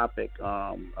on topic.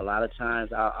 A lot of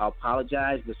times I'll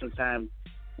apologize, but sometimes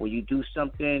when you do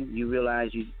something, you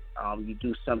realize you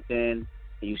do something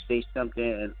and you say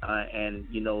something, and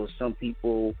you know, some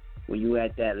people, when you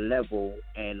at that level,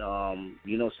 and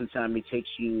you know, sometimes it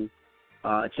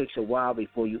takes a while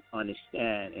before you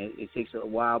understand, and it takes a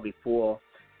while before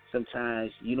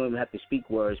sometimes you don't even have to speak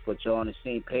words, but you're on the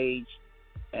same page.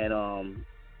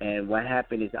 And what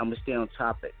happened is I'm gonna stay on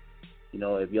topic. You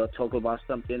know, if y'all talk about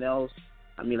something else,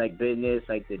 I mean like business,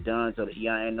 like the DUNS or the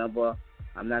EIN number,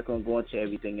 I'm not gonna go into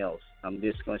everything else. I'm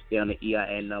just gonna stay on the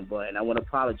EIN number, and I want to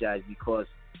apologize because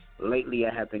lately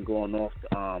I have been going off,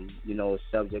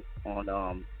 subject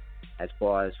on as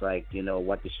far as like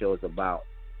what the show is about,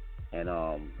 and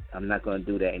I'm not gonna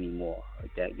do that anymore.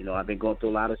 Like that, I've been going through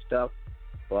a lot of stuff,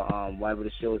 but whatever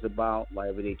the show is about,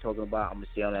 whatever they talking about, I'm gonna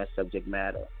stay on that subject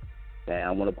matter. And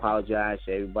I want to apologize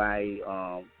to everybody.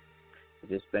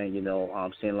 Just been,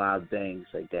 saying a lot of things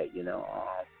like that,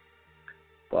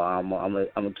 but I'm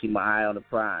gonna keep my eye on the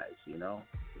prize,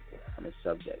 on the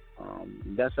subject.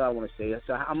 That's all I want to say.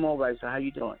 So I'm all right. So how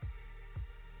you doing?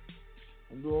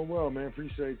 I'm doing well, man.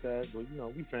 Appreciate that. But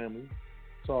we family.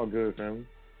 It's all good, family.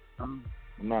 I'm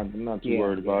not too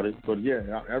worried about it. But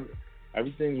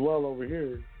everything's well over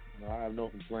here. I have no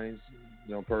complaints.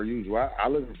 Per usual. I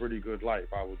live a pretty good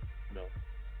life. I would,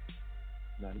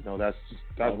 that's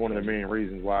one of the main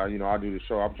reasons why I do the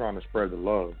show. I'm trying to spread the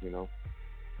love.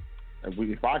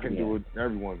 If I can do it,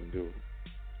 everyone can do it.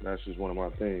 That's just one of my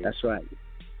things. That's right.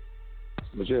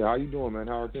 But how you doing, man?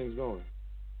 How are things going?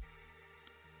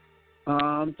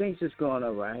 Things just going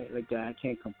all right. Like I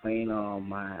can't complain.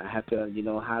 I have to,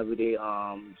 however they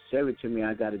serve it to me,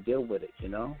 I got to deal with it.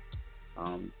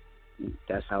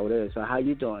 That's how it is. So how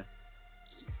you doing?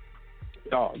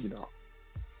 Oh,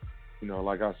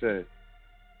 like I said,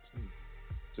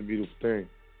 it's a beautiful thing.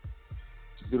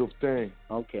 It's a beautiful thing.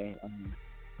 Okay.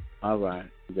 All right.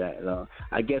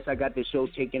 I guess I got the show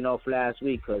taken off last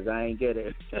week because I ain't get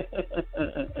it.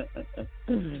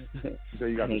 So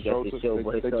you got I ain't get the show,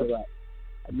 but it's all right.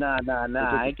 Nah.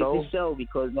 I ain't get the show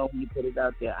because nobody put it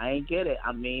out there. I ain't get it.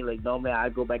 I mean, like, normally I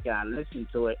go back and I listen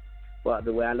to it, but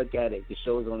the way I look at it, the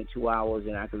show is only 2 hours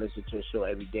and I can listen to a show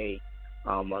every day.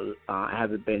 I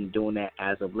haven't been doing that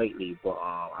as of lately, but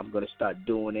I'm going to start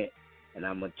doing it, and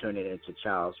I'm going to turn it into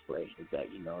child's play. That,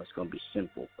 it's going to be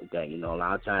simple. That, a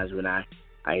lot of times when I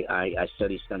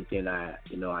study something, I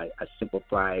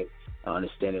simplify it, I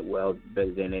understand it well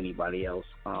better than anybody else.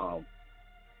 But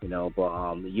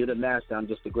you're the master. I'm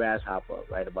just a grasshopper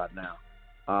right about now.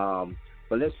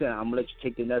 But listen, I'm going to let you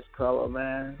take the next color,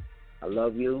 man. I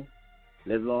love you.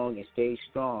 Live long and stay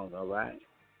strong, all right?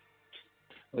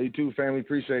 Well, you too, family.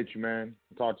 Appreciate you, man.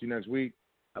 Talk to you next week.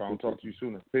 I'll talk to you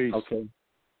sooner. Peace.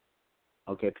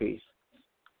 Okay, peace.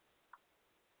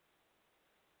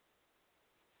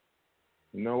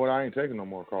 You know what? I ain't taking no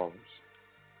more calls.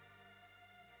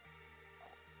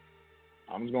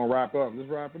 I'm just going to wrap up. Let's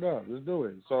wrap it up. Let's do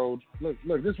it. So, look,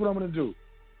 this is what I'm going to do.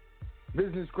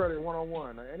 Business Credit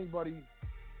 101. Now, anybody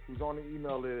who's on the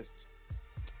email list,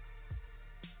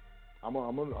 I'm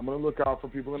gonna look out for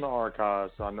people in the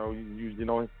archives. So I know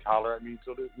you holler at me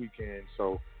till this weekend.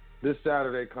 So this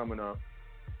Saturday coming up,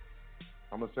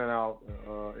 I'm gonna send out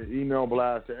an email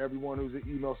blast to everyone who's an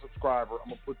email subscriber. I'm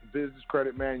gonna put the business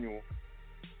credit manual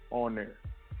on there.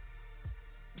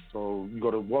 So you go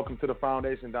to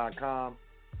welcometothefoundation.com,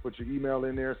 put your email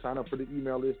in there, sign up for the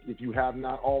email list if you have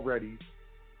not already,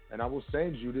 and I will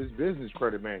send you this business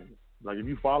credit manual. Like if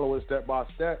you follow it step by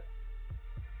step,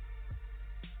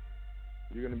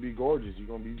 you're going to be gorgeous. You're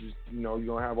going to be just, you're going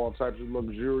to have all types of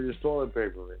luxurious toilet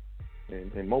paper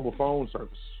and mobile phone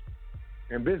service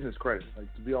and business credit,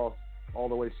 like to be all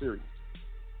the way serious.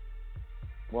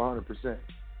 100%.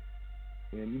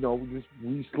 And,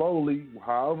 we slowly,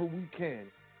 however we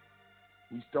can,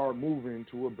 we start moving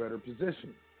to a better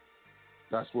position.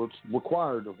 That's what's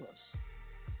required of us.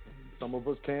 Some of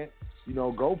us can't,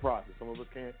 go private. Some of us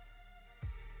can't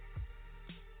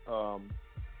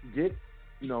get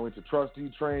into trustee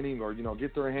training or,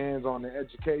 get their hands on the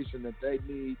education that they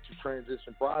need to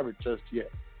transition private just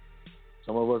yet.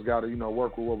 Some of us got to,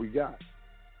 work with what we got.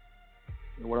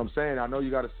 And what I'm saying, I know you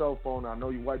got a cell phone. I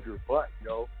know you wipe your butt,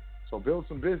 So build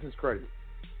some business credit.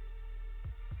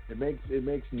 It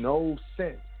makes no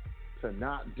sense to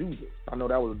not do this. I know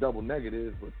that was a double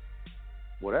negative, but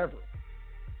whatever.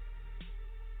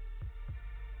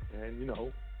 And,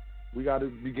 we got to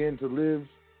begin to live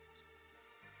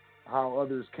how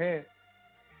others can't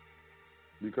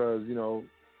because,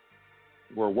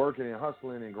 we're working and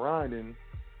hustling and grinding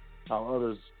how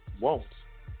others won't.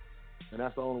 And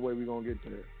that's the only way we're going to get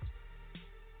there.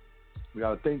 We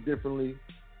got to think differently,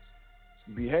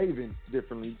 behaving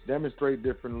differently, demonstrate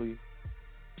differently,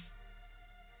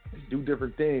 and do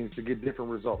different things to get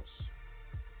different results.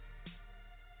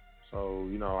 So,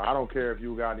 I don't care if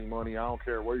you got any money. I don't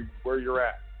care where you're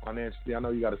at financially. I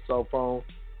know you got a cell phone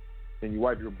and you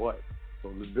wipe your butt.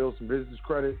 So let's build some business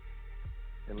credit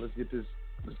and let's get this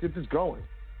let's get this going.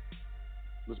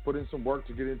 Let's put in some work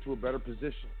to get into a better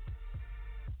position.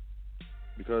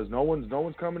 Because no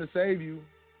one's coming to save you.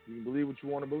 You can believe what you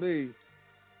want to believe.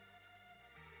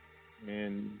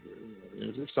 And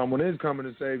if someone is coming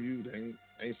to save you, they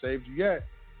ain't saved you yet.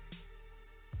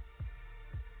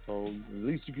 So the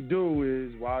least you can do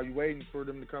is, while you're waiting for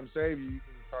them to come save you, you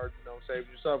can start, saving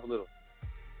yourself a little.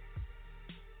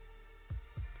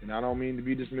 And I don't mean to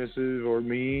be dismissive or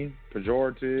mean,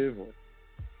 pejorative, or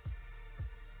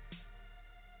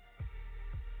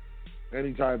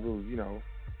any type of,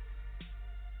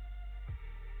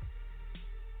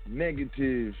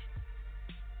 negative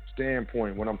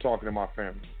standpoint when I'm talking to my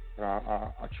family.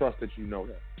 I trust that you know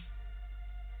that.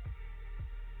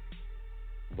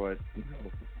 But,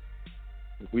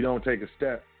 if we don't take a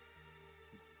step,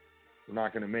 we're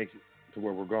not going to make it to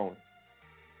where we're going.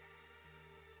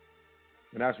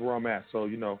 And that's where I'm at. So,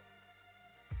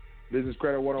 Business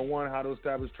Credit 101, how to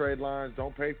establish trade lines.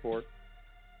 Don't pay for it.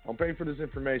 Don't pay for this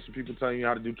information. People telling you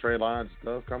how to do trade lines and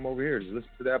stuff. Come over here. Just listen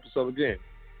to the episode again.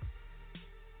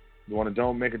 You want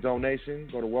to make a donation?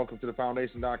 Go to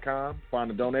welcometothefoundation.com. Find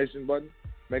the donation button.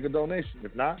 Make a donation.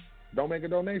 If not, don't make a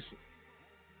donation.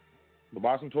 But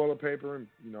buy some toilet paper and,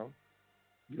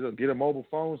 get a mobile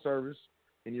phone service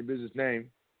in your business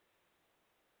name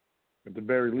at the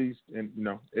very least, and,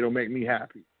 it'll make me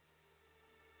happy.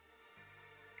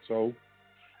 So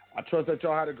I trust that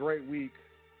y'all had a great week.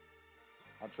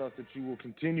 I trust that you will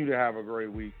continue to have a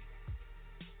great week.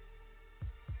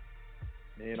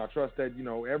 And I trust that,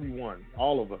 everyone,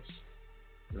 all of us,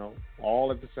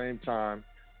 all at the same time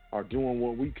are doing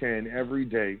what we can every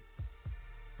day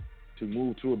to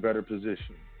move to a better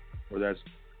position. Whether that's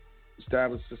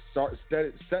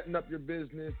setting up your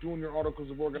business, doing your articles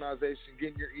of organization,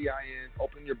 getting your EIN,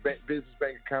 opening your business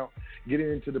bank account, getting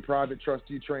into the private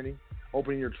trustee training,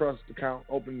 opening your trust account,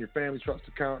 opening your family trust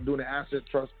account, doing an asset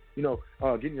trust,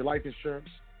 getting your life insurance,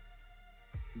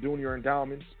 doing your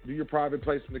endowments, do your private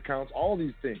placement accounts, all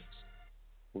these things,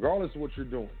 regardless of what you're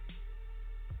doing.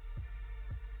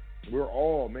 We're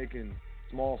all making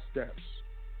small steps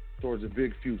towards a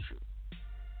big future.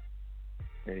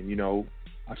 And,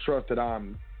 I trust that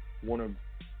I'm one of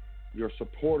your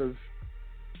supportive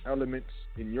elements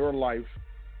in your life,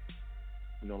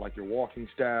 like your walking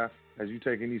staff, as you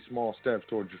take any small steps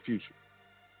towards your future.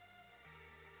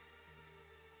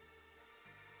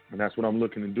 And that's what I'm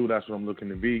looking to do. That's what I'm looking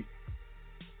to be.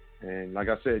 And like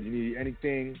I said, you need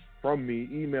anything from me,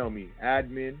 email me,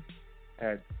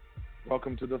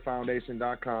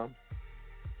 admin@welcometothefoundation.com.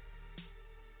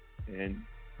 And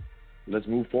let's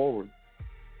move forward.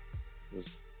 Let's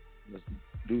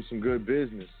do some good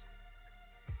business.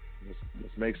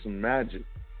 Let's make some magic.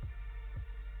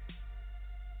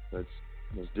 Let's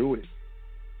do it.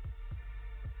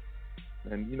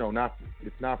 And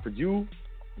it's not for you,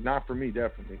 not for me,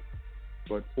 definitely,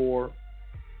 but for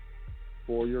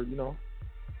your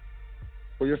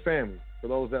for your family, for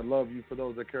those that love you, for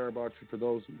those that care about you, for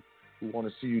those who want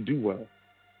to see you do well.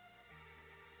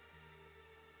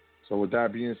 So with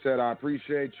that being said, I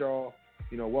appreciate y'all.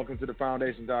 Welcome to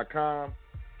thefoundation.com,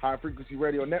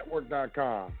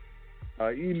 highfrequencyradionetwork.com.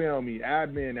 Email me,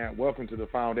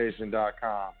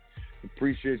 admin@welcometothefoundation.com.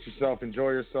 Appreciate yourself. Enjoy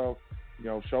yourself.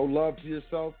 Show love to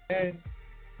yourself and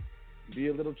be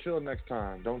a little chill next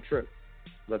time. Don't trip.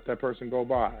 Let that person go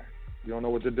by. You don't know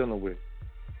what they're dealing with.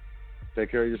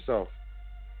 Take care of yourself.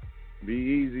 Be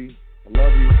easy. I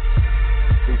love you.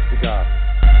 Peace to God.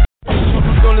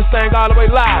 We're doing this thing all the way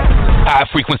live. High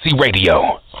Frequency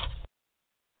Radio.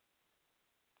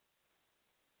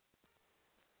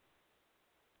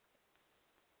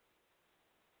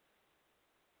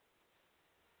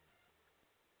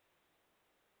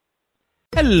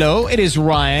 Hello, it is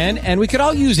Ryan, and we could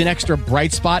all use an extra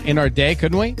bright spot in our day,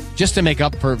 couldn't we? Just to make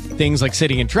up for things like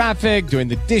sitting in traffic, doing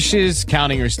the dishes,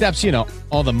 counting your steps,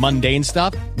 all the mundane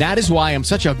stuff. That is why I'm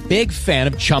such a big fan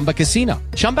of Chumba Casino.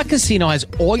 Chumba Casino has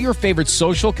all your favorite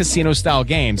social casino-style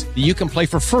games that you can play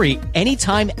for free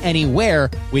anytime, anywhere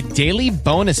with daily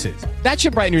bonuses. That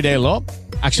should brighten your day a little.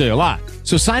 Actually, a lot.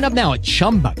 So sign up now at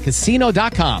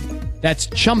ChumbaCasino.com. That's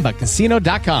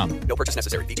ChumbaCasino.com. No purchase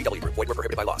necessary. VGW Group. Void where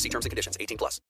prohibited by law. See terms and conditions. 18+.